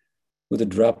with a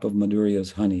drop of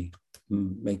Madhurya's honey,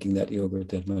 making that yogurt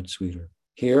that much sweeter.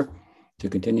 Here, to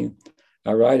continue,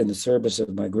 I write in the service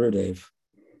of my Gurudev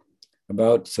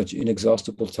about such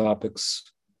inexhaustible topics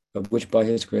of which by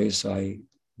his grace I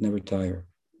never tire.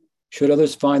 Should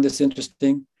others find this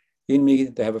interesting, in me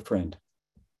they have a friend.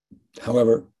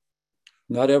 However,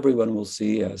 not everyone will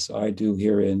see as I do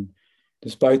herein,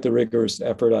 despite the rigorous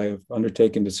effort I have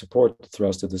undertaken to support the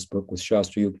thrust of this book with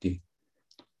Shastra Yukti.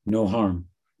 No harm.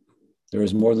 There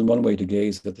is more than one way to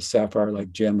gaze at the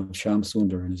sapphire-like gem of Shyam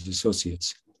Sundar and his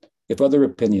associates. If other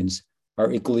opinions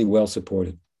are equally well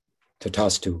supported,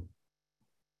 tatastu,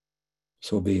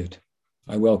 so be it.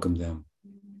 I welcome them.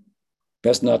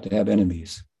 Best not to have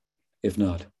enemies, if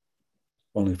not,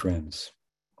 only friends.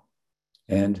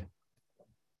 And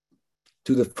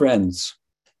to the friends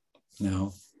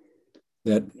now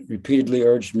that repeatedly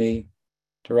urged me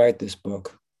to write this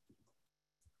book,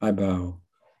 I bow.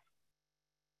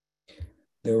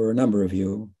 There were a number of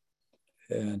you,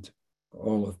 and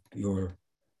all of your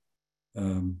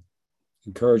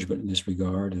encouragement in this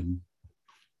regard and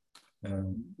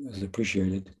is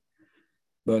appreciated.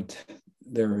 But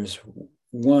there is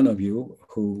one of you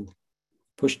who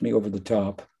pushed me over the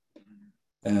top,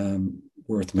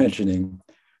 worth mentioning.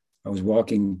 I was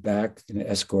walking back and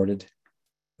escorted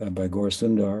by Gaur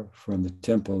Sundar from the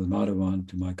temple in Madhavan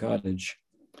to my cottage.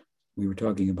 We were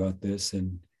talking about this,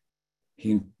 and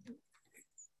he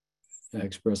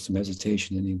expressed some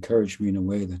hesitation, and he encouraged me in a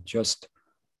way that just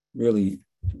really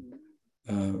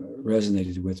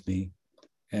resonated with me.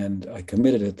 And I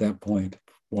committed at that point,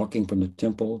 walking from the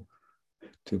temple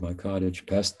to my cottage,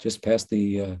 just past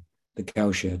the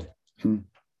cowshed,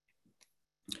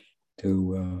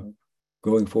 to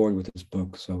going forward with this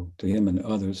book. So to him and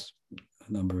others,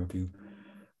 a number of you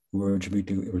who urged me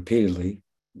to repeatedly,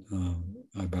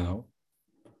 I bow.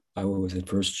 I was at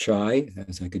first shy,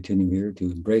 as I continue here,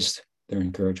 to embrace their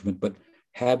encouragement, but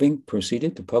having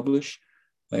proceeded to publish,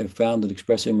 I have found that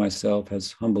expressing myself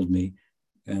has humbled me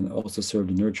and also served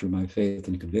to nurture my faith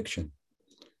and conviction.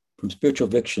 From spiritual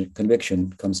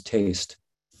conviction comes taste,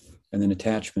 and then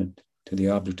attachment to the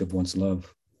object of one's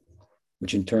love,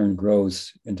 which in turn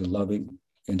grows into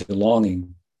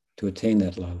longing to attain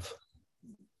that love.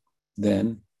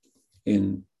 Then,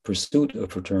 in pursuit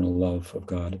of fraternal love of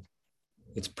God,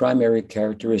 its primary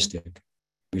characteristic,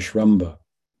 vishramba,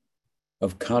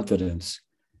 of confidence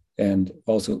and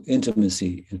also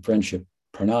intimacy and friendship,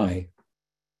 pranay,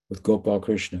 with Gopal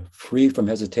Krishna, free from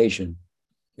hesitation,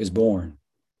 is born.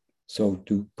 So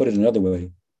to put it another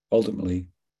way, ultimately,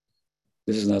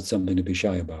 this is not something to be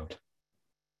shy about.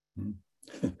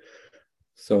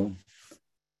 So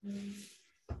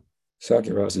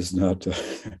Sakyarasa is not,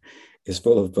 is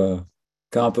full of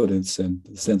confidence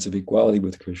and sense of equality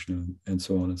with Krishna and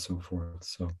so on and so forth.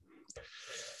 So,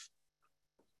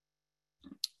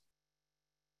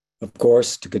 of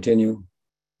course, to continue,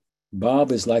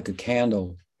 Bhav is like a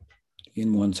candle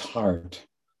in one's heart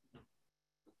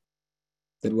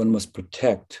that one must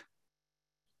protect,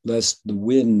 lest the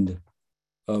wind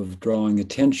of drawing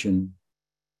attention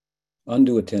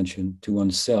undue attention to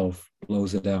oneself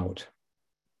blows it out.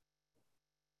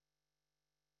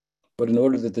 But in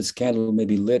order that this candle may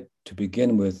be lit to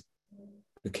begin with,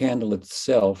 the candle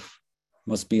itself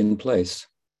must be in place.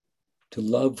 To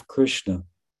love Krishna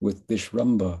with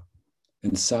Vishramba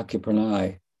and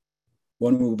Sakyapranai,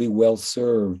 one will be well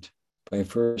served by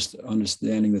first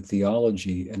understanding the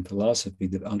theology and philosophy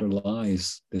that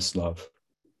underlies this love.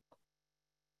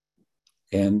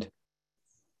 And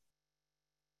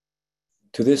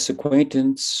to this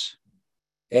acquaintance,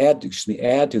 add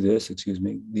to this,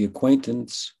 the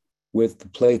acquaintance with the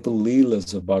playful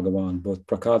leelas of Bhagavan, both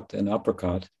prakat and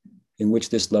aprakat, in which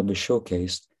this love is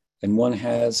showcased, and one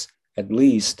has at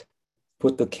least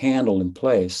put the candle in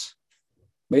place.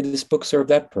 May this book serve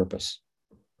that purpose,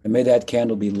 and may that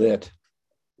candle be lit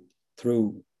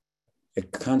through a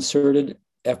concerted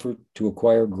effort to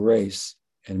acquire grace,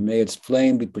 and may its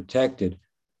flame be protected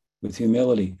with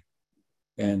humility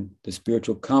and the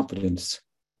spiritual confidence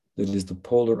that is the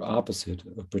polar opposite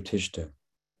of pratishta.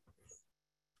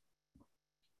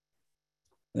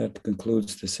 That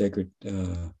concludes the sacred,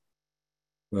 the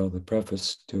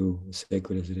preface to as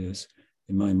sacred as it is,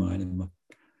 in my mind, and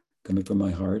coming from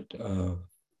my heart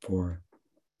for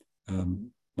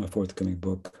my forthcoming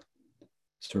book,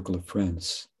 Circle of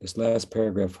Friends. This last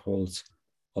paragraph holds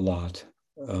a lot.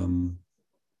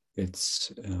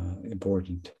 It's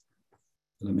important.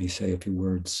 Let me say a few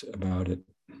words about it.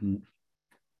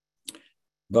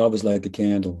 Bob is like a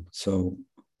candle, so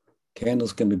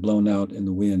candles can be blown out in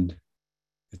the wind.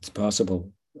 It's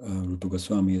possible, Rupa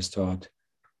Goswami has taught,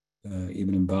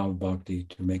 even in Bhava Bhakti,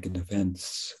 to make a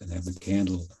defense and have the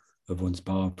candle of one's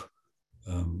Bhav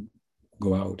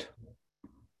go out.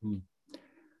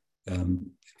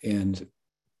 And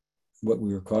what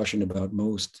we were cautioned about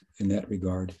most in that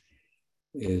regard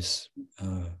is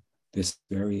this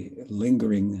very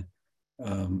lingering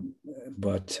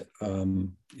but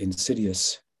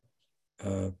insidious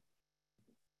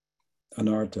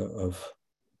anartha of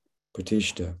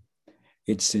pratishta.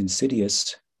 It's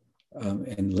insidious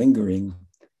and lingering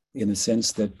in the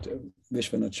sense that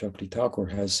Vishwanath Chakravarti Thakur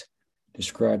has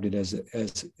described it as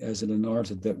an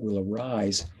anartha that will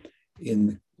arise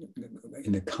in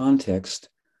the context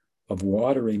of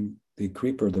watering the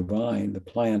creeper, the vine, the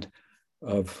plant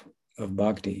of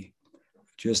bhakti.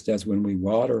 Just as when we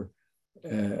water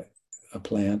a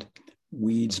plant,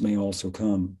 weeds may also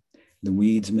come. The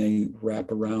weeds may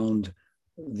wrap around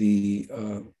the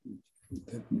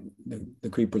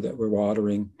creeper that we're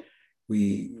watering.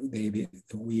 The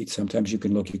weed, sometimes you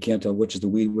can look, you can't tell which is the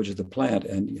weed, which is the plant,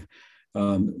 and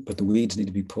but the weeds need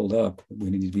to be pulled up.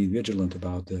 We need to be vigilant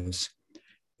about this.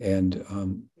 And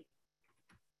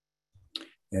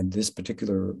this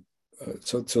particular,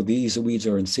 so these weeds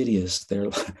are insidious.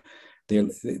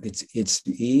 It's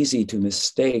easy to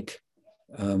mistake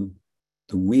the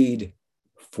weed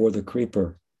for the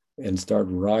creeper and start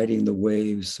riding the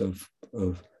waves of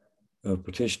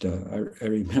pratishta. I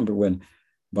remember when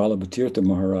Vallabhatirtha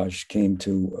Maharaj came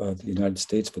to the United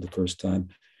States for the first time.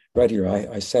 Right here,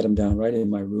 I sat him down right in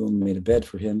my room, made a bed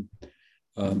for him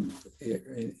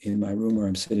in my room where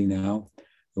I'm sitting now,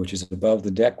 which is above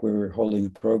the deck. We were holding a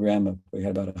program. We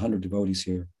had about 100 devotees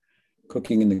here,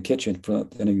 cooking in the kitchen. For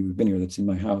any of you who've been here, that's in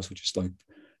my house, which is like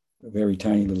a very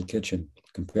tiny little kitchen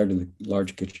compared to the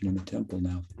large kitchen in the temple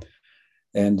now.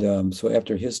 And so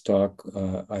after his talk,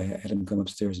 I had him come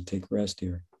upstairs and take rest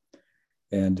here.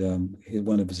 And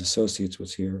one of his associates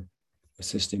was here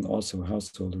assisting, also a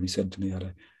householder. He said to me,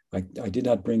 I did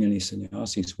not bring any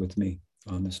sannyasis with me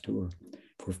on this tour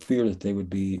for fear that they would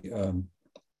be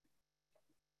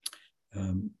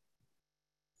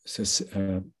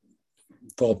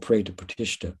fall prey to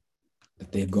pratishta,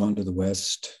 that they had gone to the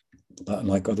West,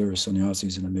 like other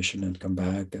sannyasis in a mission, and come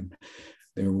back, and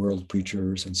they were world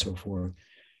preachers and so forth.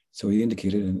 So he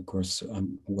indicated, and of course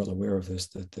I'm well aware of this,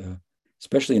 that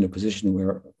especially in a position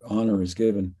where honor is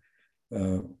given,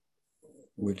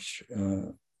 which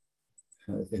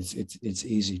it's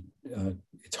easy,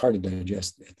 it's hard to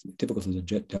digest, it's difficult to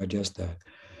digest that.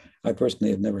 I personally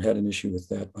have never had an issue with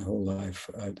that my whole life.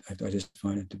 I just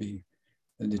find it to be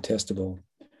detestable.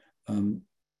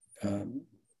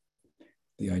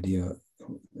 The idea,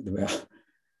 the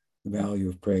value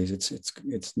of praise.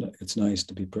 It's nice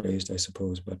to be praised, I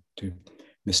suppose, but to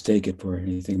mistake it for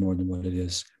anything more than what it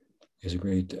is a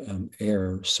great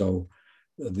error. So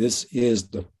this is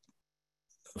the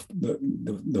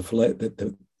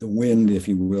wind, if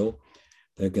you will,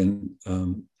 that can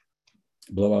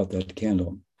blow out that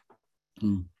candle.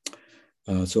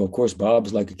 So of course,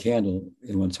 Bob's like a candle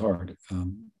in one's heart. It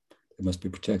must be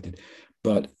protected.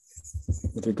 But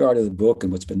with regard to the book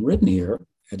and what's been written here,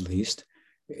 at least,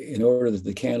 in order that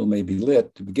the candle may be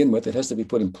lit to begin with, it has to be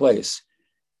put in place.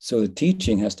 So the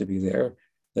teaching has to be there,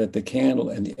 that the candle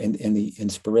and the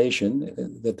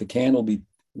inspiration, that the candle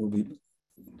will be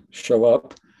show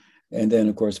up, and then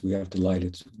of course we have to light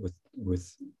it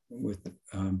with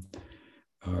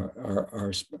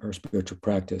our spiritual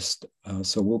practice.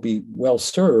 So we'll be well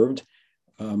served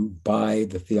by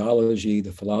the theology,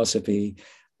 the philosophy,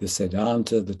 the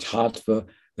Siddhanta, the Tattva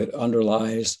that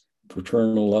underlies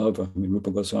fraternal love. I mean,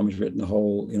 Rupa Goswami's written a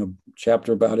whole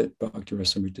chapter about it, Bhakti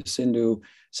Rasamrita Sindhu,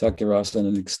 Sakya Rasa,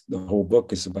 and the whole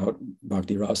book is about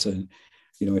Bhakti Rasa,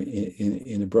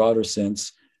 in a broader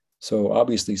sense. So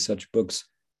obviously such books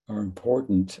are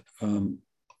important, and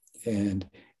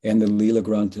the Leela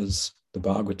Granthas, the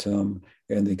Bhagavatam,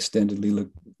 and the extended Leela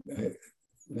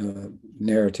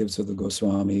narratives of the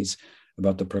Goswamis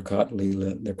about the Prakat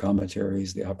Leela, their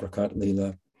commentaries, the Aprakat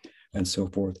Leela, and so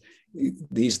forth.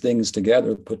 These things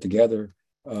together, put together,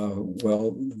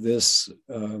 this,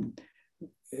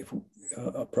 if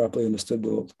properly understood,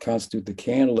 will constitute the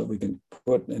candle that we can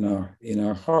put in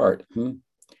our heart.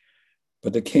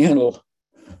 But the candle,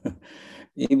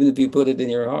 even if you put it in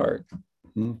your heart,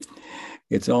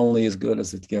 it's only as good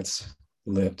as it gets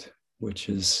lit, which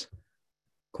is,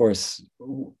 of course,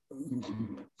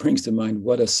 brings to mind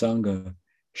what a Sangha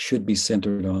should be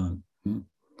centered on.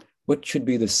 What should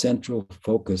be the central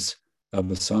focus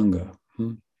of a Sangha?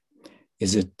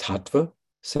 Is it Tattva,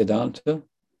 Siddhanta?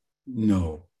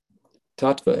 No.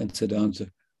 Tattva and Siddhanta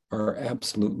are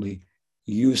absolutely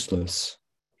useless,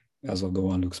 as I'll go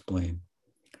on to explain.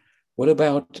 What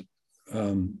about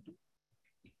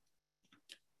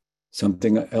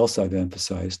something else I've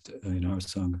emphasized in our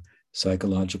Sangha?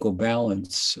 Psychological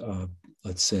balance,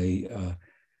 let's say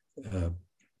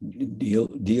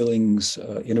dealings,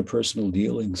 interpersonal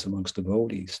dealings amongst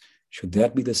devotees. Should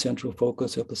that be the central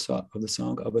focus of a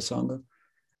Sangha?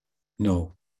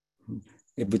 No.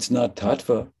 If it's not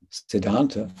Tattva,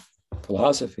 Siddhanta,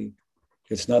 philosophy,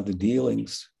 it's not the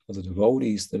dealings of the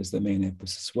devotees that is the main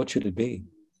emphasis. What should it be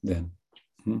then?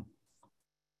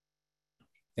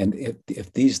 And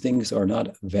if these things are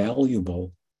not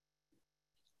valuable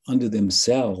unto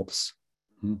themselves,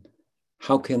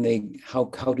 how do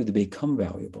they become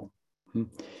valuable?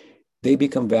 They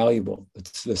become valuable.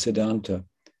 It's the Siddhanta,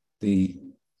 the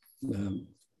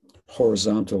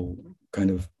horizontal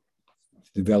kind of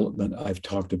development I've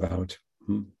talked about.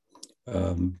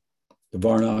 The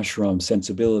Varnashram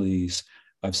sensibilities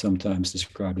I've sometimes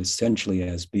described essentially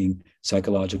as being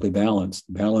psychologically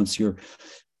balanced. Balance your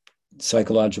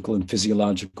psychological and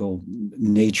physiological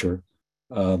nature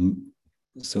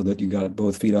so that you got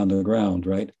both feet on the ground,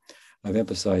 right? I've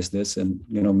emphasized this, and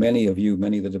many of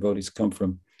the devotees come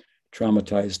from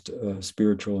traumatized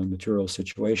spiritual and material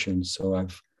situations. So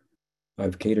I've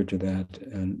catered to that,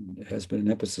 and it has been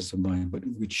an emphasis of mine, but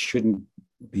which shouldn't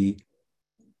be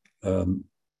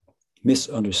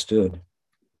misunderstood.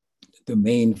 The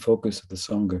main focus of the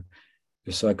Sangha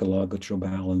is psychological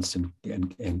balance and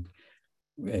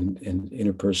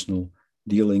interpersonal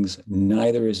dealings.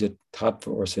 Neither is it Tattva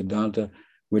or Siddhanta,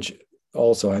 which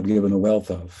also I've given a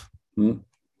wealth of.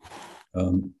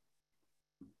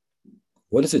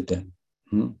 What is it then?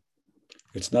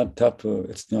 It's not Tattva,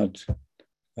 it's not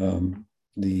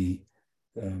the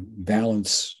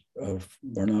balance of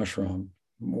Varnashram.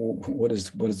 What does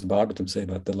the Bhagavatam say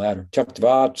about the latter?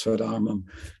 Chaktva Charamam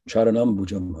Charanam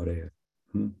Bhujam Hareya.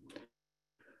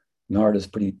 Narada is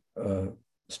pretty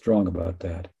strong about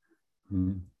that.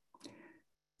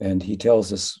 And he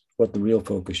tells us what the real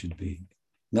focus should be.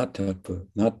 Not tattva,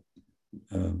 not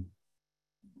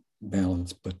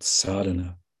balance, but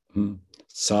sadhana.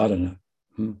 Sadhana.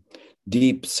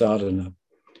 Deep sadhana.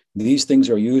 These things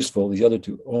are useful, these other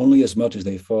two, only as much as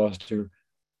they foster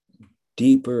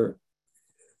deeper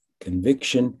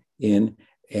conviction in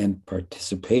and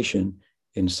participation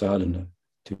in sadhana,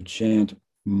 to chant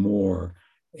more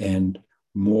and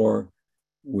more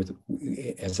with,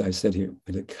 as I said here,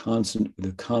 with a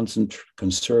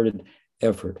concerted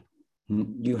effort.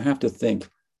 You have to think,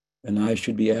 and I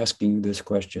should be asking you this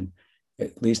question,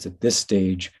 at least at this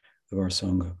stage of our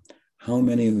Sangha. How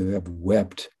many of you have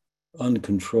wept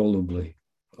uncontrollably,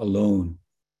 alone,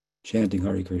 chanting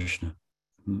Hare Krishna?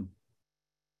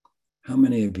 How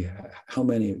many of you,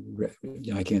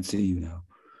 I can't see you now.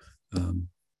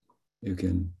 You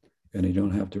can, and you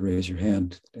don't have to raise your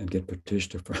hand and get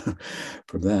petitioned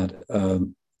for that.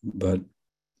 But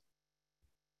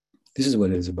this is what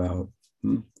it is about.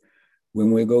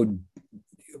 When we go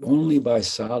only by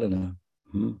sadhana,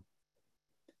 and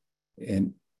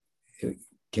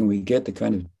can we get the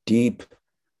kind of deep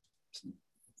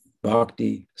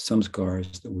bhakti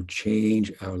samskars that would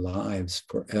change our lives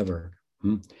forever,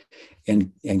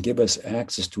 and give us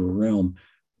access to a realm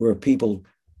where people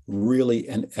really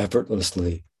and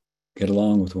effortlessly get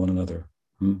along with one another,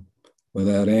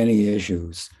 without any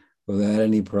issues, without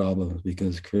any problems,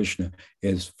 because Krishna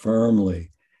is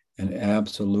firmly and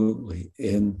absolutely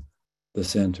in the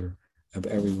center of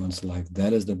everyone's life.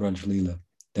 That is the Braj Leela.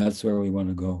 That's where we want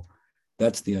to go.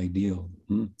 That's the ideal.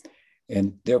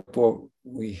 And therefore,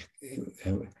 we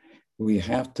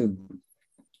have to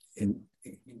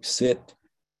sit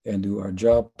and do our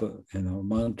japa and our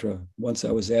mantra. Once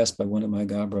I was asked by one of my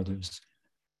godbrothers,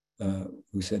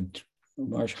 who said,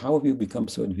 Marsh, how have you become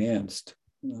so advanced?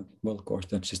 Well, of course,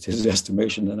 that's just his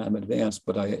estimation that I'm advanced,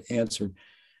 but I answered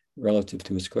relative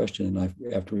to his question. And I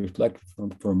have to reflect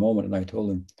for a moment, and I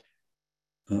told him,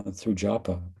 through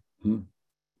japa, through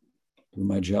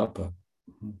my japa.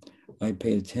 I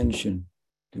pay attention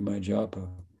to my japa.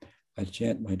 I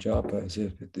chant my japa as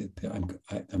if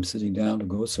I'm sitting down to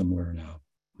go somewhere now,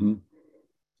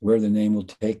 where the name will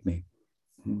take me.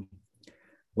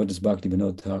 What does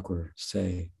Bhaktivinoda Thakur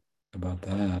say about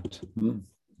that?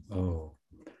 Oh,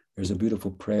 there's a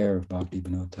beautiful prayer of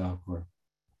Bhaktivinoda Thakur.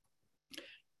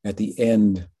 At the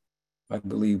end, I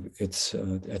believe it's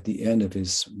at the end of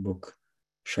his book,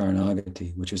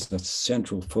 Sharanagati, which is the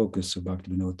central focus of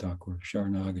Bhaktivinoda Thakur,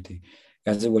 Sharanagati,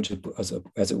 as it was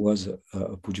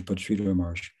Pujapat Sridhar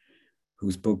Maharaj,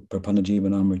 whose book Prapanna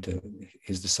Jivanamrita,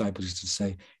 his disciples used to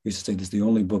say, this is the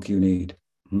only book you need,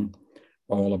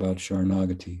 all about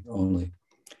Sharanagati only.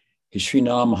 His Sri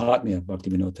Nam Mahatmya,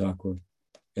 Bhaktivinoda Thakur,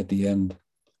 at the end,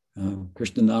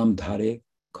 Krishna Nam Dhare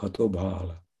Kato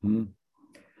Bhala.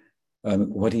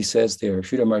 What he says there,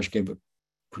 Sridhar Maharaj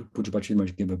Pujapat Sridhar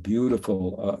Maharaj gave a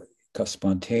beautiful,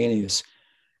 spontaneous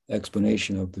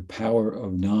explanation of the power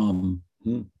of Nam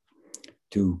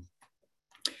to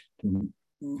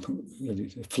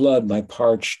flood my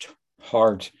parched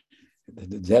heart,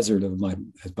 the desert of my,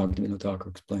 as Bhaktivinoda Thakur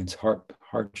explains,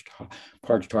 parched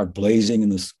heart, blazing in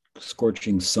the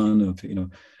scorching sun of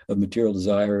material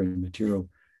desire and material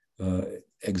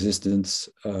existence,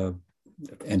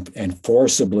 and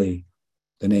forcibly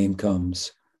the name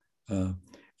comes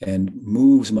and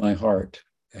moves my heart,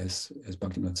 as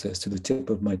Bhaktivinoda says, to the tip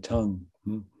of my tongue.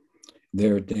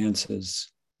 There it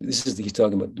dances. He's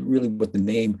talking about really what the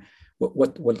name,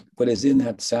 what is in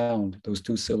that sound, those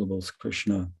two syllables,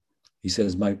 Krishna. He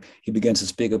says, he begins to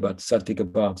speak about sattvika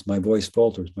bhavs. My voice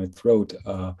falters, my throat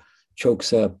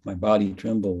chokes up, my body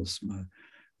trembles, my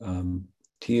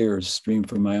tears stream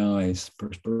from my eyes,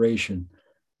 perspiration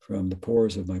from the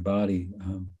pores of my body.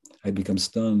 I become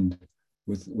stunned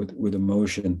with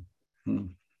emotion,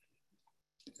 and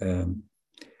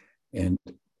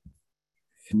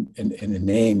the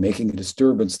name making a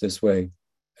disturbance this way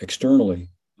externally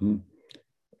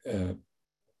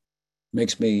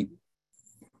makes me,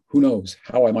 who knows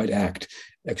how I might act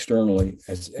externally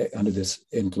as under this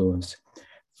influence.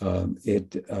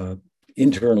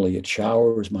 Internally, it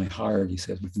showers my heart, he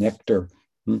says, with nectar,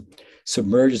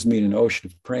 submerges me in an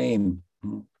ocean of praying,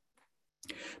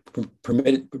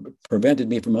 prevented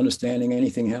me from understanding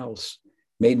anything else,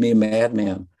 made me a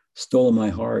madman, stole my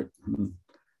heart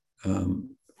and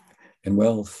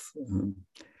wealth.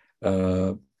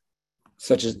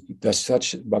 Such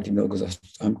Bhaktivinoda goes,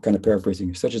 I'm kind of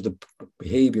paraphrasing, such as the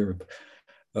behavior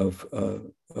of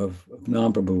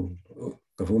Namprabhu,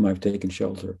 of whom I've taken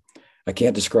shelter. I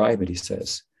can't describe it, he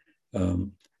says.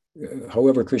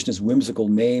 However, Krishna's whimsical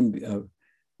name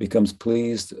becomes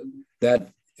pleased, that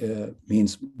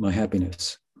means my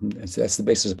happiness. And that's the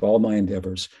basis of all my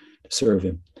endeavors to serve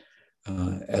him.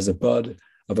 As a bud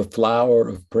of a flower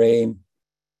of praying,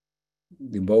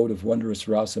 the abode of wondrous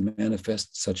rasa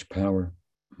manifests such power.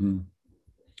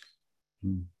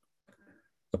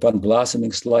 Upon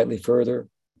blossoming slightly further,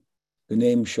 the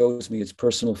name shows me its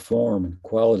personal form and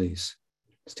qualities,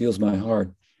 steals my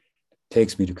heart,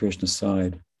 takes me to Krishna's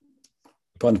side.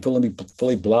 Upon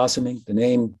fully blossoming, the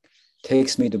name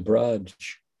takes me to Braj,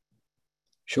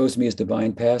 shows me his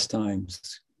divine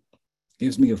pastimes,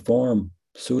 gives me a form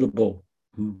suitable,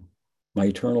 my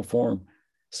eternal form,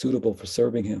 suitable for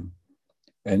serving him,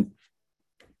 and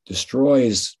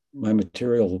destroys my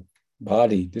material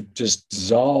body. It just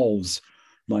dissolves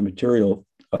my material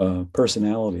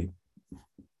personality,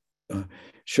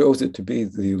 shows it to be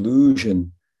the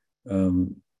illusion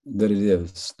that it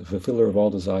is, the fulfiller of all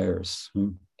desires.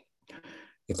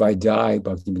 If I die,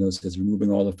 Bhaktivinoda says,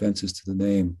 removing all offenses to the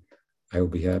name, I will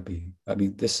be happy. I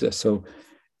mean, so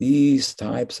these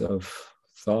types of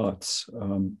thoughts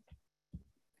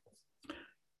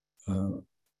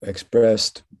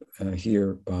expressed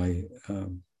here by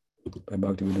by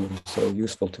Bhaktivinoda is so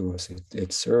useful to us.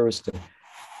 It serves to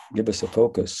give us a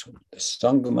focus. The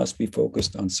Sangha must be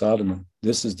focused on sadhana.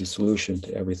 This is the solution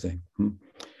to everything.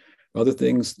 Other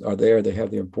things are there, they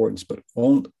have their importance, but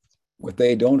if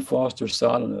they don't foster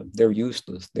sadhana, they're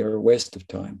useless. They're a waste of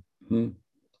time.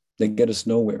 They get us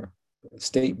nowhere.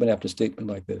 Statement after statement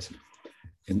like this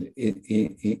in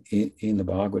the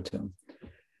Bhagavatam.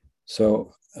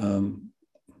 So I'm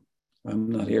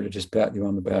not here to just pat you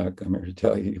on the back. I'm here to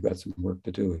tell you you've got some work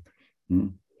to do.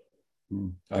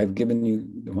 I've given you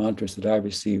the mantras that I've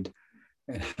received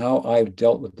and how I've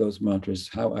dealt with those mantras,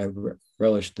 how I've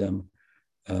relished them,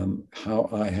 how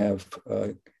I have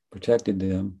protected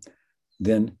them.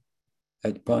 Then,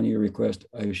 upon your request,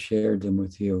 I've shared them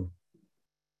with you.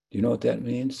 Do you know what that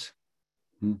means?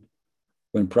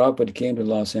 When Prabhupada came to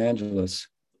Los Angeles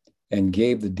and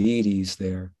gave the deities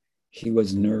there, he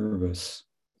was nervous.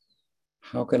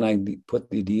 How can I put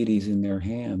the deities in their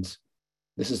hands?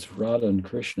 This is Radha and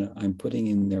Krishna. I'm putting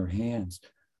in their hands.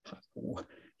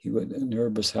 He was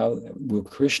nervous. How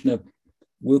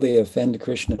will they offend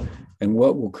Krishna? And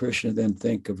what will Krishna then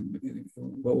think of?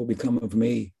 What will become of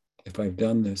me if I've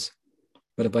done this?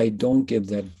 But if I don't give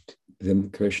them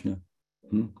Krishna,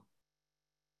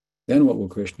 then what will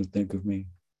Krishna think of me?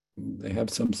 They have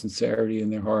some sincerity in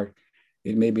their heart.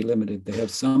 It may be limited. They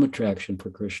have some attraction for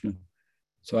Krishna.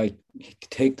 So I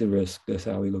take the risk. That's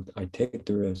how he looked. I take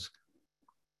the risk.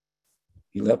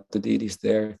 He left the deities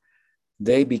there.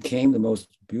 They became the most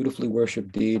beautifully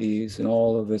worshipped deities in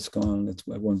all of ISKCON. It's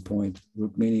at one point,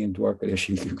 Rukmini and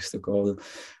Dwarkadeshi used to call them,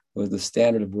 was the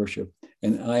standard of worship.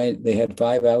 And they had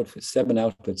 7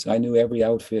 outfits. I knew every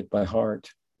outfit by heart.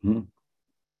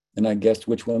 And I guessed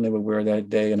which one they would wear that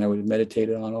day. And I would meditate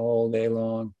on all day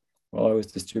long while I was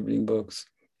distributing books.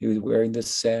 He was wearing this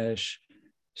sash.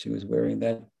 She was wearing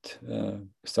that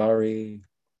sari,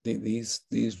 these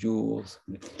jewels.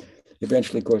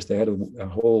 Eventually, of course, they had a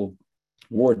whole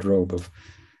wardrobe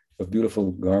of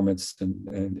beautiful garments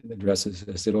and dresses,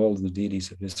 as did all of the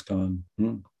deities of ISKCON.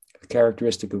 A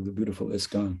characteristic of the beautiful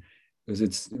ISKCON was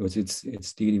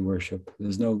its deity worship.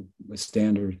 There's no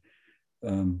standard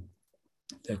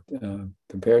that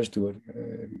compares to it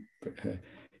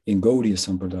in Gaudiya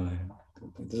Sampradaya.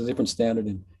 There's a different standard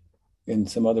in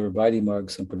some other Vaidhi Marg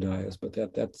Sampradayas, but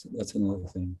that's another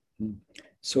thing.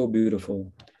 So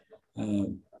beautiful.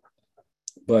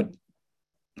 But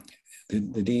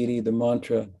the deity, the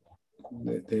mantra,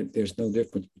 there's no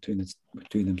difference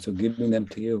between them. So giving them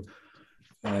to you,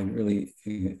 I really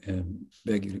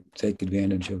beg you to take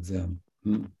advantage of them.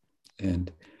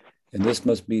 And this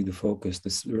must be the focus,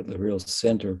 the real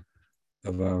center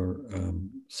of our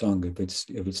Sangha,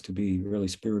 if it's to be really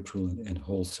spiritual and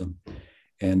wholesome.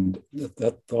 And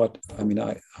that thought,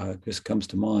 just comes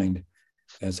to mind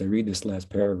as I read this last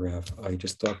paragraph. I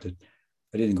just thought that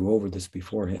I didn't go over this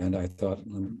beforehand. I thought,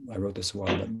 I wrote this a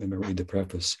while, let me read the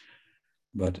preface.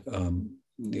 But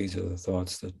these are the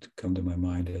thoughts that come to my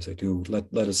mind as I do. Let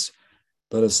us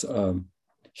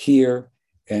hear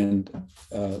and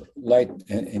light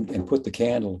and put the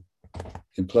candle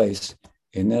in place,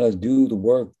 and then do the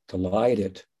work to light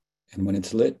it. And when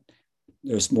it's lit,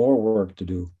 there's more work to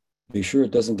do. Be sure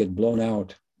it doesn't get blown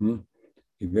out. Be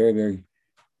very, very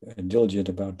diligent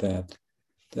about that.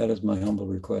 That is my humble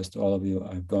request to all of you.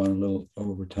 I've gone a little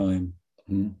over time.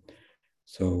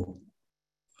 So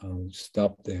I'll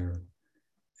stop there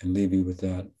and leave you with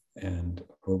that, and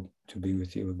hope to be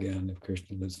with you again if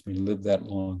Krishna lets me live that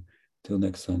long till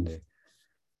next Sunday.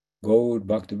 Gaud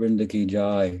Bhaktivinoda ki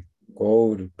Jai,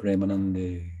 Gaud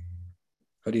Premanande,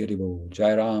 Hari Hari Bol,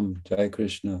 Jai Ram, Jai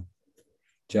Krishna,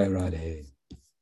 Jai Radhe.